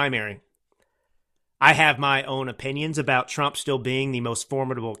robust primary. I have my own opinions about Trump still being the most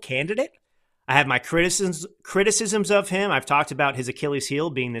formidable candidate. I have my criticisms of him. I've talked about his Achilles heel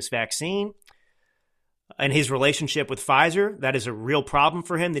being this vaccine and his relationship with Pfizer. That is a real problem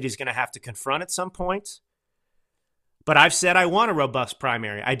for him that he's going to have to confront at some point. But I've said I want a robust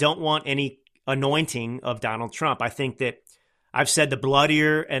primary. I don't want any anointing of Donald Trump. I think that I've said the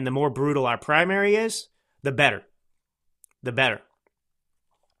bloodier and the more brutal our primary is, the better. The better.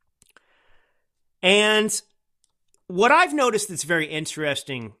 And what I've noticed that's very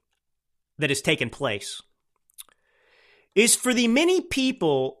interesting that has taken place is for the many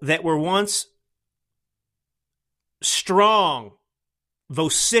people that were once strong,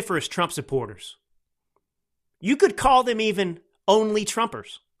 vociferous Trump supporters, you could call them even only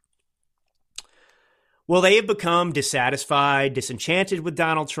Trumpers. Well, they have become dissatisfied, disenchanted with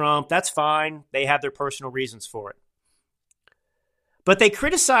Donald Trump. That's fine. They have their personal reasons for it. But they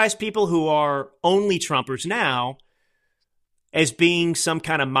criticize people who are only Trumpers now as being some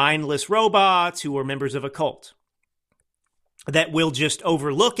kind of mindless robots who are members of a cult that will just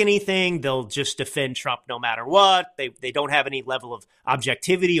overlook anything. They'll just defend Trump no matter what. They don't have any level of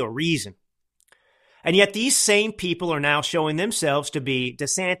objectivity or reason. And yet these same people are now showing themselves to be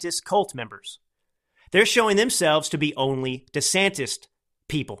DeSantis cult members. They're showing themselves to be only DeSantis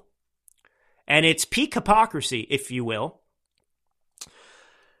people. And it's peak hypocrisy, if you will.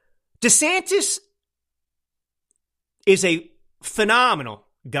 DeSantis is a phenomenal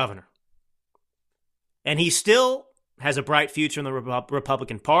governor. And he still has a bright future in the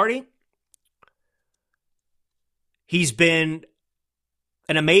Republican Party. He's been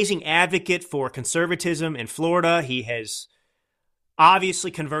an amazing advocate for conservatism in Florida. He has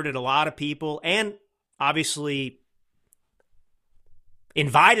obviously converted a lot of people and obviously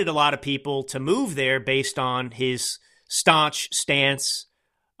invited a lot of people to move there based on his staunch stance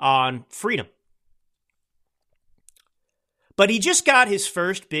on freedom. But he just got his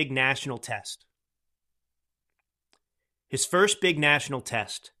first big national test. His first big national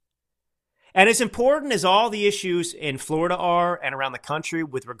test. And as important as all the issues in Florida are and around the country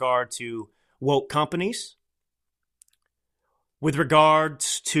with regard to woke companies, with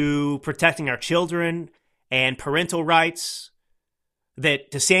regards to protecting our children and parental rights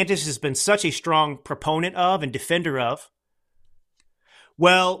that DeSantis has been such a strong proponent of and defender of,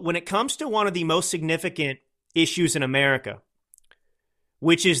 well, when it comes to one of the most significant issues in America,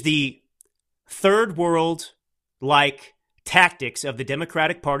 which is the third world-like tactics of the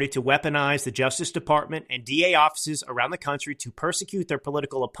Democratic Party to weaponize the Justice Department and DA offices around the country to persecute their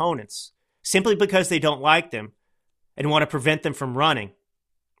political opponents simply because they don't like them and want to prevent them from running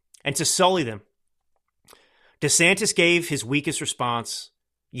and to sully them, DeSantis gave his weakest response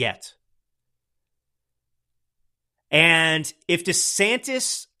yet. And if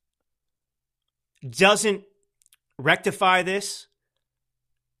DeSantis doesn't rectify this,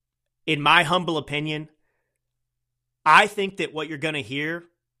 in my humble opinion, I think that what you're going to hear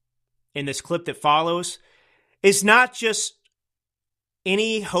in this clip that follows is not just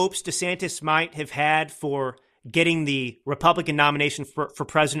any hopes DeSantis might have had for getting the Republican nomination for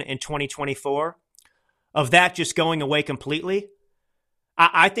president in 2024, of that just going away completely.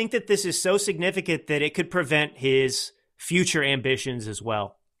 I think that this is so significant that it could prevent his future ambitions as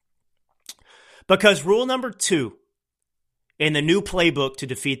well. Because rule number 2 in the new playbook to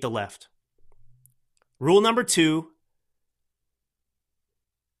defeat the left, rule number 2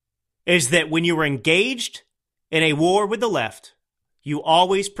 is that when you are engaged in a war with the left, you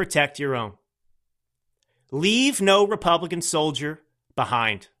always protect your own. Leave no Republican soldier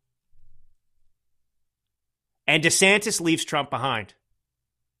behind. And DeSantis leaves Trump behind.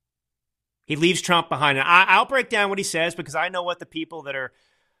 He leaves Trump behind. And I'll break down what he says because I know what the people that are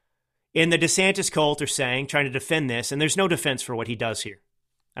in the DeSantis cult are saying, trying to defend this, and there's no defense for what he does here.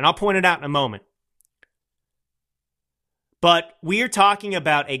 And I'll point it out in a moment. But we are talking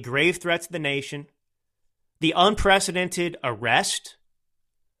about a grave threat to the nation, the unprecedented arrest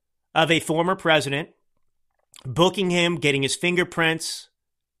of a former president, booking him, getting his fingerprints,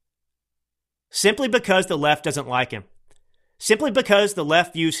 simply because the left doesn't like him. Simply because the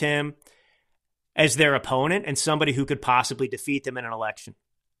left views him as their opponent and somebody who could possibly defeat them in an election.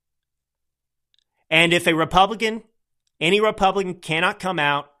 And if a Republican, any Republican cannot come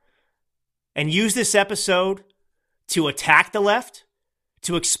out and use this episode to attack the left,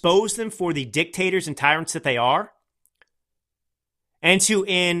 to expose them for the dictators and tyrants that they are, and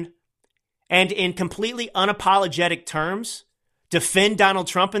in completely unapologetic terms, defend Donald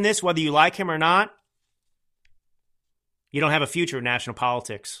Trump in this, whether you like him or not, you don't have a future in national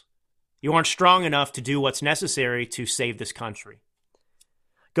politics. You aren't strong enough to do what's necessary to save this country.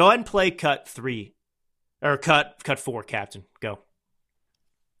 Go ahead and play cut 3. Or cut 4, Captain. Go.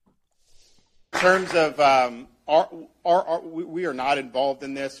 In terms of, we are not involved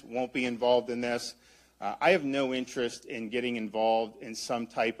in this, won't be involved in this. I have no interest in getting involved in some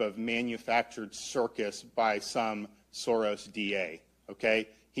type of manufactured circus by some Soros DA, okay?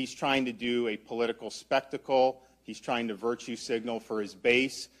 He's trying to do a political spectacle. He's trying to virtue signal for his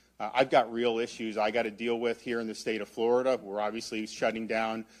base. I've got real issues I got to deal with here in the state of Florida. We're obviously shutting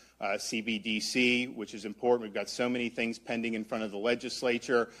down CBDC, which is important. We've got so many things pending in front of the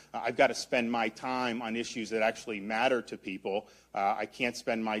legislature. I've got to spend my time on issues that actually matter to people. I can't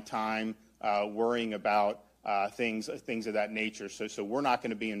spend my time worrying about things of that nature. So we're not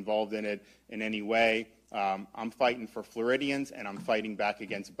going to be involved in it in any way. I'm fighting for Floridians, and I'm fighting back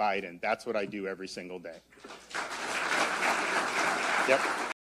against Biden. That's what I do every single day. Yep.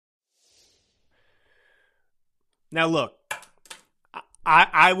 Now, look,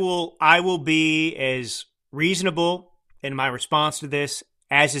 I will be as reasonable in my response to this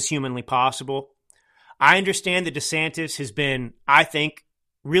as is humanly possible. I understand that DeSantis has been, I think,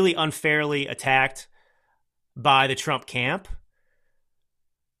 really unfairly attacked by the Trump camp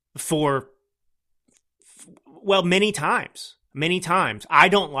for many times. I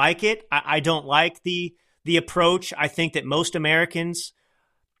don't like it. I don't like the approach. I think that most Americans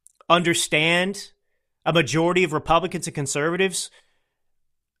understand, a majority of Republicans and conservatives,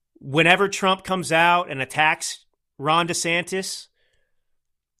 whenever Trump comes out and attacks Ron DeSantis,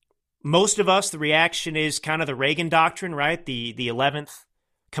 most of us, the reaction is kind of the Reagan doctrine, right? The 11th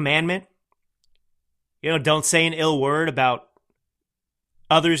commandment. Don't say an ill word about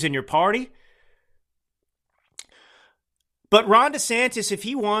others in your party. But Ron DeSantis, if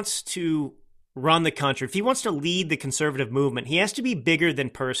he wants to run the country, if he wants to lead the conservative movement, he has to be bigger than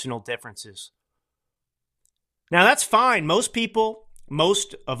personal differences. Now, that's fine. Most people,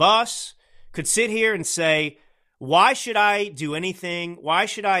 most of us could sit here and say, why should I do anything? Why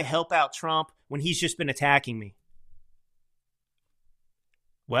should I help out Trump when he's just been attacking me?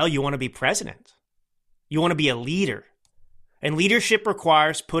 Well, you want to be president. You want to be a leader. And leadership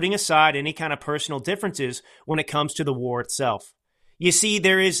requires putting aside any kind of personal differences when it comes to the war itself. You see,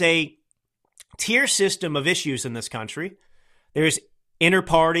 there is a tier system of issues in this country. There's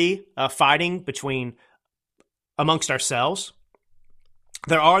inter-party fighting amongst ourselves.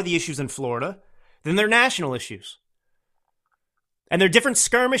 There are the issues in Florida. Then there are national issues. And there are different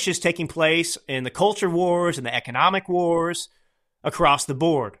skirmishes taking place in the culture wars and the economic wars across the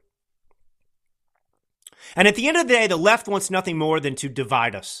board. And at the end of the day, the left wants nothing more than to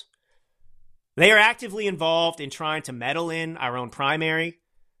divide us. They are actively involved in trying to meddle in our own primary.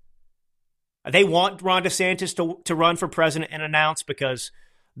 They want Ron DeSantis to run for president and announce because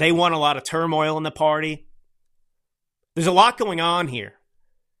they want a lot of turmoil in the party. There's a lot going on here.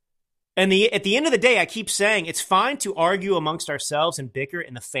 And at the end of the day, I keep saying it's fine to argue amongst ourselves and bicker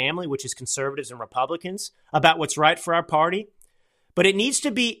in the family, which is conservatives and Republicans, about what's right for our party. But it needs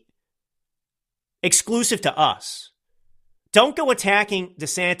to be exclusive to us. Don't go attacking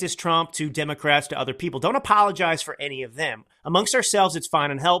DeSantis, Trump, to Democrats, to other people. Don't apologize for any of them. Amongst ourselves, it's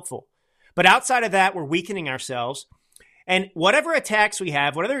fine and helpful. But outside of that, we're weakening ourselves. And whatever attacks we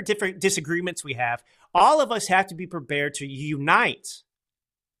have, whatever different disagreements we have, all of us have to be prepared to unite.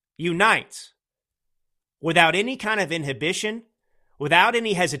 Unite. without any kind of inhibition, without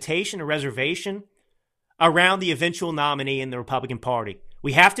any hesitation or reservation around the eventual nominee in the Republican Party.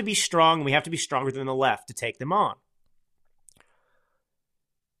 We have to be strong, and we have to be stronger than the left to take them on.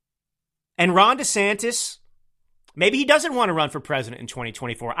 And Ron DeSantis, maybe he doesn't want to run for president in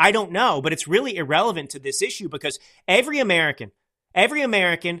 2024. I don't know, but it's really irrelevant to this issue because every American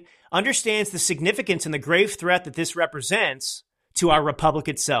understands the significance and the grave threat that this represents to our republic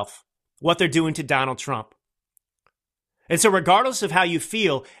itself, what they're doing to Donald Trump. And so regardless of how you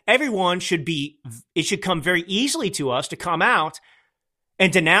feel, it should come very easily to us to come out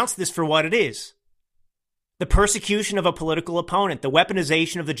and denounce this for what it is. The persecution of a political opponent, the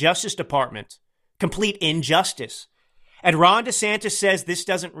weaponization of the Justice Department, complete injustice. And Ron DeSantis says this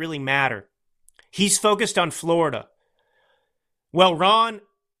doesn't really matter. He's focused on Florida. Well, Ron,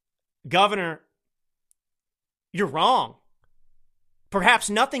 Governor, you're wrong. Perhaps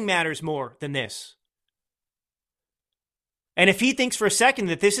nothing matters more than this. And if he thinks for a second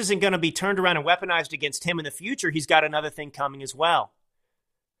that this isn't going to be turned around and weaponized against him in the future, he's got another thing coming as well.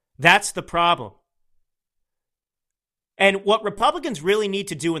 That's the problem. And what Republicans really need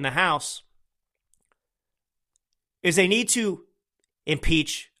to do in the House is they need to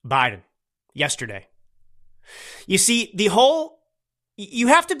impeach Biden yesterday. You see, you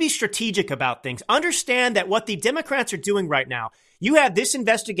have to be strategic about things. Understand that what the Democrats are doing right now, you have this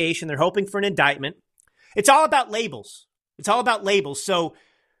investigation, they're hoping for an indictment. It's all about labels. It's all about labels. So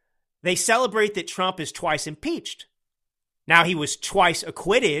they celebrate that Trump is twice impeached. Now, he was twice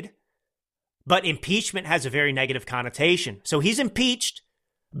acquitted, but impeachment has a very negative connotation. So he's impeached,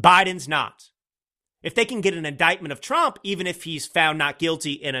 Biden's not. If they can get an indictment of Trump, even if he's found not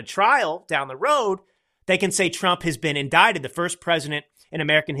guilty in a trial down the road, they can say Trump has been indicted, the first president in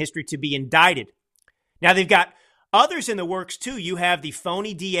American history to be indicted. Now, they've got others in the works, too. You have the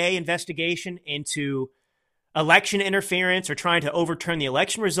phony DA investigation into election interference or trying to overturn the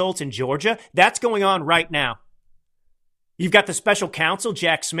election results in Georgia. That's going on right now. You've got the special counsel,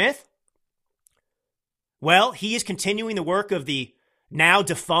 Jack Smith. Well, he is continuing the work of the now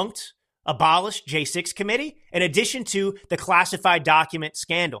defunct, abolished J6 committee, in addition to the classified document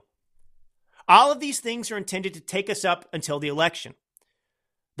scandal. All of these things are intended to take us up until the election.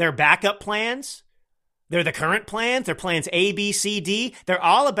 They're backup plans. They're the current plans. They're plans A, B, C, D. They're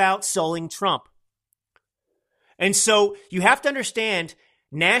all about sullying Trump. And so you have to understand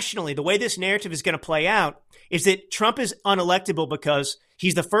nationally, the way this narrative is going to play out is that Trump is unelectable because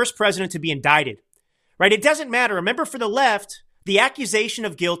he's the first president to be indicted, right? It doesn't matter. Remember, for the left, the accusation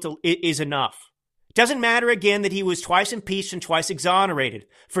of guilt is enough. It doesn't matter, again, that he was twice impeached and twice exonerated.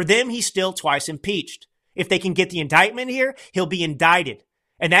 For them, he's still twice impeached. If they can get the indictment here, he'll be indicted.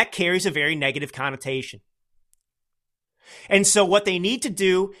 And that carries a very negative connotation. And so what they need to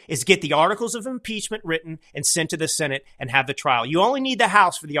do is get the articles of impeachment written and sent to the Senate and have the trial. You only need the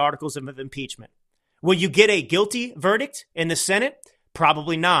House for the articles of impeachment. Will you get a guilty verdict in the Senate?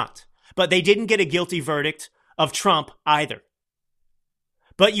 Probably not. But they didn't get a guilty verdict of Trump either.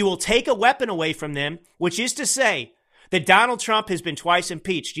 But you will take a weapon away from them, which is to say that Donald Trump has been twice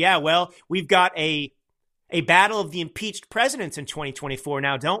impeached. Yeah, well, we've got a battle of the impeached presidents in 2024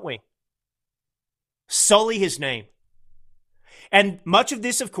 now, don't we? Sully his name. And much of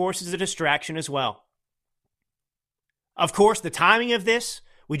this, of course, is a distraction as well. Of course, the timing of this,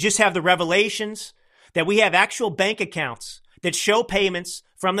 we just have the revelations that we have actual bank accounts that show payments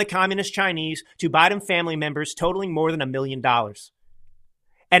from the communist Chinese to Biden family members totaling more than $1 million.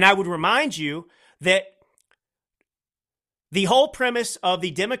 And I would remind you that the whole premise of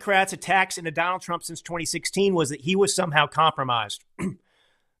the Democrats' attacks into Donald Trump since 2016 was that he was somehow compromised,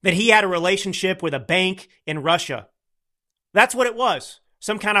 that he had a relationship with a bank in Russia. That's what it was.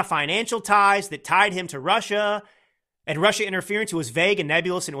 Some kind of financial ties that tied him to Russia, and Russia interference was vague and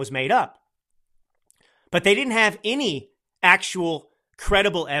nebulous and it was made up. But they didn't have any actual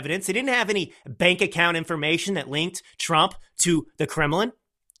credible evidence. They didn't have any bank account information that linked Trump to the Kremlin.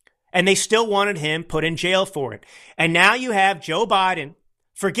 And they still wanted him put in jail for it. And now you have Joe Biden.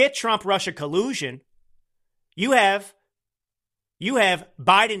 Forget Trump-Russia collusion. You have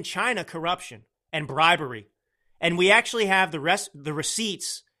Biden-China corruption and bribery. And we actually have the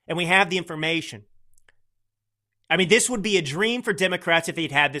receipts, and we have the information. I mean, this would be a dream for Democrats if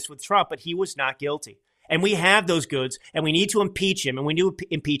they'd had this with Trump, but he was not guilty. And we have those goods, and we need to impeach him, and we need to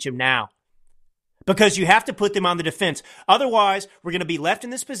impeach him now. Because you have to put them on the defense. Otherwise, we're going to be left in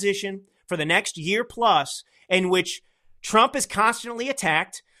this position for the next year plus in which Trump is constantly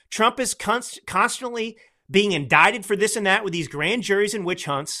attacked. Trump is constantly being indicted for this and that with these grand juries and witch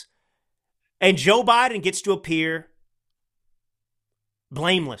hunts. And Joe Biden gets to appear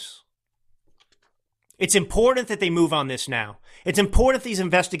blameless. It's important that they move on this now. It's important these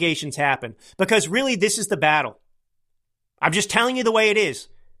investigations happen because really this is the battle. I'm just telling you the way it is.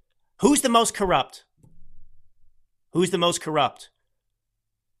 Who's the most corrupt? Who's the most corrupt?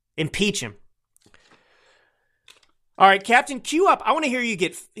 Impeach him. All right, Captain, cue up. I want to hear you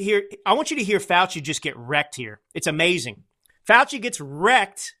get here. I want you to hear Fauci just get wrecked here. It's amazing. Fauci gets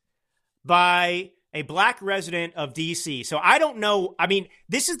wrecked by a black resident of D.C. So I don't know. I mean,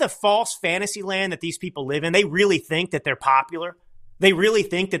 this is the false fantasy land that these people live in. They really think that they're popular. They really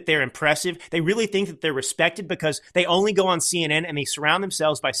think that they're impressive. They really think that they're respected because they only go on CNN and they surround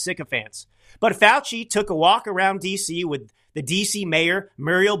themselves by sycophants. But Fauci took a walk around D.C. with the D.C. mayor,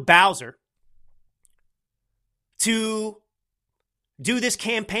 Muriel Bowser, to do this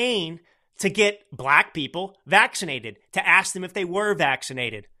campaign to get black people vaccinated, to ask them if they were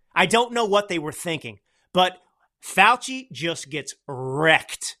vaccinated. I don't know what they were thinking, but Fauci just gets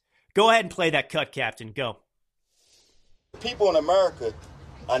wrecked. Go ahead and play that cut, Captain. Go. People in America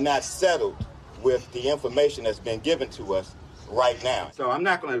are not settled with the information that's been given to us right now. So I'm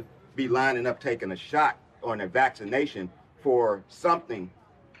not going to be lining up taking a shot on a vaccination for something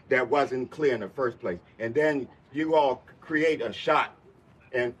that wasn't clear in the first place. And then you all create a shot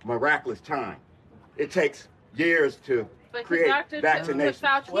in miraculous time. It takes years to create vaccination.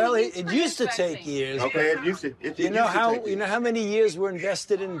 Well, it used to take years. Okay, it used to. You know how many years were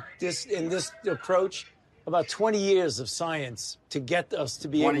invested in this approach? About 20 years of science to get us to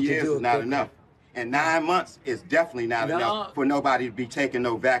be able to do it. 20 years is not enough. And 9 months is definitely not enough for nobody to be taking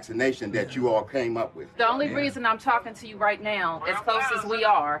no vaccination that you all came up with. The only reason I'm talking to you right now, as close as we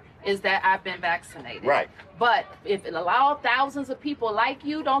are, is that I've been vaccinated. Right. But if it allows thousands of people like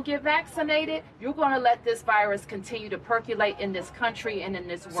you don't get vaccinated, you're going to let this virus continue to percolate in this country and in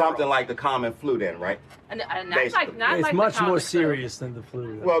this world. Something like the common flu then, right? And not it's like much the more flu. serious than the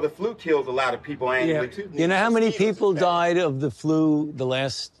flu. Well, the flu kills a lot of people annually, too. You know how many people died of the flu the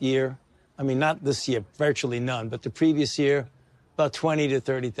last year? I mean, not this year, virtually none, but the previous year, about 20 to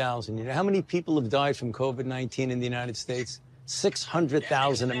 30,000. You know how many people have died from COVID-19 in the United States?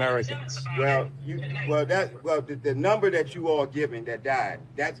 600,000 Americans. The number that you all giving that died,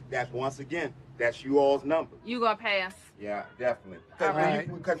 that's once again, that's you all's number. You gonna pass? Yeah, definitely.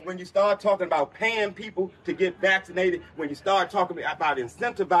 Because when you start talking about paying people to get vaccinated, when you start talking about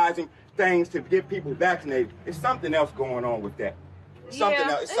incentivizing things to get people vaccinated, there's something else going on with that. Something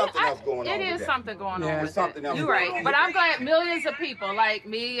else going on. It is something going on with something else. You're right. But I'm glad millions of people like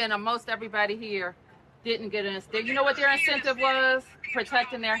me and most everybody here didn't get an incentive. You know what their incentive was?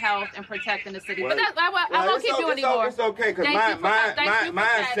 Protecting their health and protecting the city. But I won't keep you anymore. It's okay, because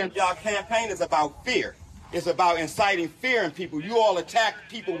my incentive, y'all campaign is about fear. It's about inciting fear in people. You all attack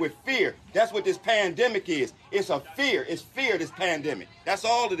people with fear. That's what this pandemic is. It's a fear. It's fear, this pandemic. That's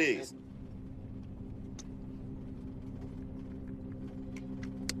all it is.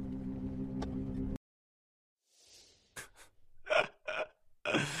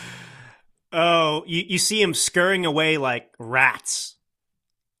 Oh, you see him scurrying away like rats,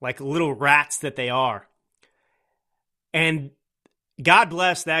 like little rats that they are. And God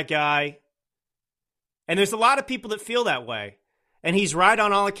bless that guy. And there's a lot of people that feel that way. And he's right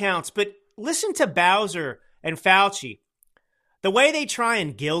on all accounts. But listen to Bowser and Fauci. The way they try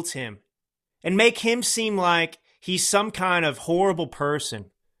and guilt him and make him seem like he's some kind of horrible person.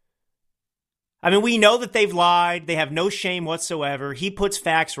 I mean, we know that they've lied. They have no shame whatsoever. He puts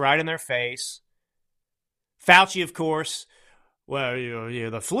facts right in their face. Fauci, of course, well,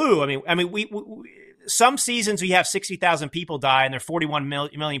 the flu. I mean, we some seasons we have 60,000 people die and there are 41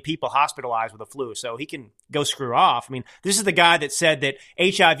 million people hospitalized with the flu. So he can go screw off. I mean, this is the guy that said that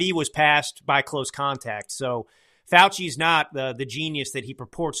HIV was passed by close contact. So Fauci's not the genius that he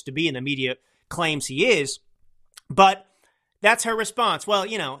purports to be and the media claims he is. But that's her response. Well,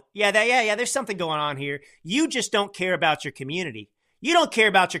 there's something going on here. You just don't care about your community. You don't care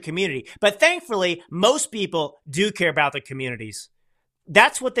about your community. But thankfully, most people do care about their communities.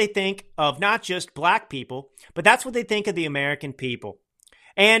 That's what they think of not just black people, but that's what they think of the American people.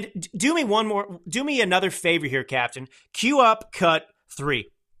 And do me another favor here, Captain. Cue up cut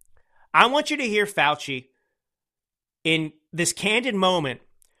 3. I want you to hear Fauci in this candid moment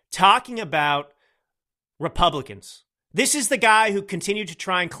talking about Republicans. This is the guy who continued to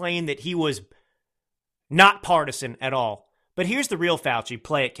try and claim that he was not partisan at all. But here's the real Fauci.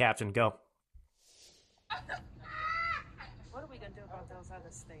 Play it, Captain. Go. What are we going to do about those other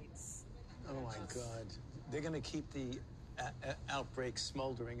states? Oh, my God. They're going to keep the outbreak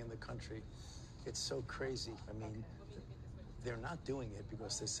smoldering in the country. It's so crazy. I mean, they're not doing it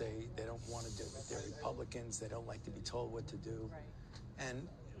because they say they don't want to do it. They're Republicans. They don't like to be told what to do. Right. And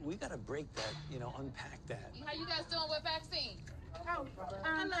we got to break that, unpack that. How you guys doing with vaccine?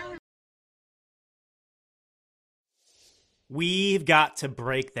 We've got to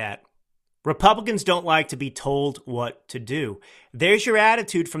break that. Republicans don't like to be told what to do. There's your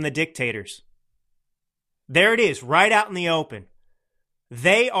attitude from the dictators. There it is, right out in the open.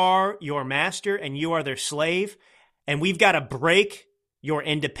 They are your master and you are their slave, and we've got to break your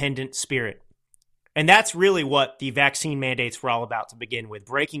independent spirit. And that's really what the vaccine mandates were all about to begin with,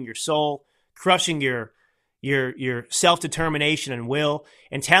 breaking your soul, crushing your self-determination and will,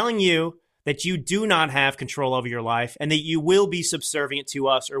 and telling you that you do not have control over your life and that you will be subservient to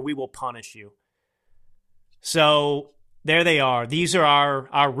us or we will punish you. So there they are. These are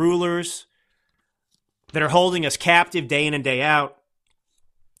our rulers that are holding us captive day in and day out.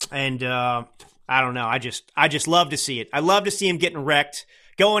 And I don't know. I just love to see it. I love to see them getting wrecked,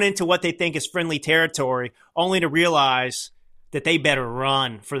 going into what they think is friendly territory, only to realize that they better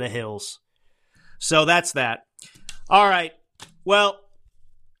run for the hills. So that's that. All right. Well,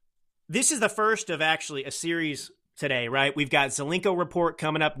 this is the first of actually a series today, right? We've got Zelenko Report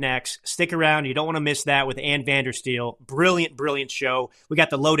coming up next. Stick around. You don't want to miss that with Ann Vandersteel. Brilliant, brilliant show. We got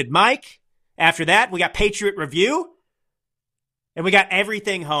the Loaded Mic. After that, we got Patriot Review. And we got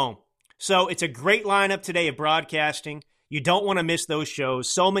Everything Home. So it's a great lineup today of broadcasting. You don't want to miss those shows.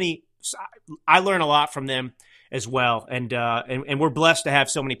 So many, I learn a lot from them as well. And we're blessed to have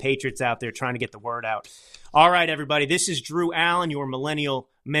so many patriots out there trying to get the word out. All right, everybody. This is Drew Allen, your millennial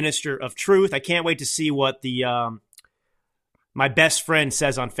minister of truth. I can't wait to see what the my best friend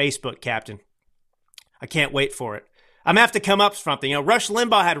says on Facebook, Captain. I can't wait for it. I'm going to have to come up with something. Rush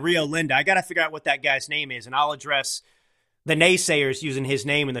Limbaugh had Rio Linda. I got to figure out what that guy's name is, and I'll address the naysayers using his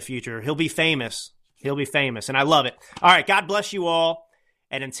name in the future. He'll be famous. He'll be famous, and I love it. All right, God bless you all,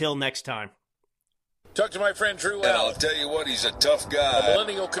 and until next time. Talk to my friend Drew And Allen. I'll tell you what, he's a tough guy. A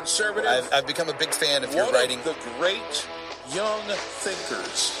millennial conservative. I've become a big fan of your One writing. of the great young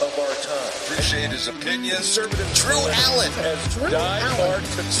thinkers of our time. Appreciate his opinions. Conservative Drew Allen. As die-hard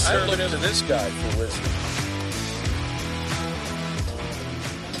conservative. I look to this guy for wisdom.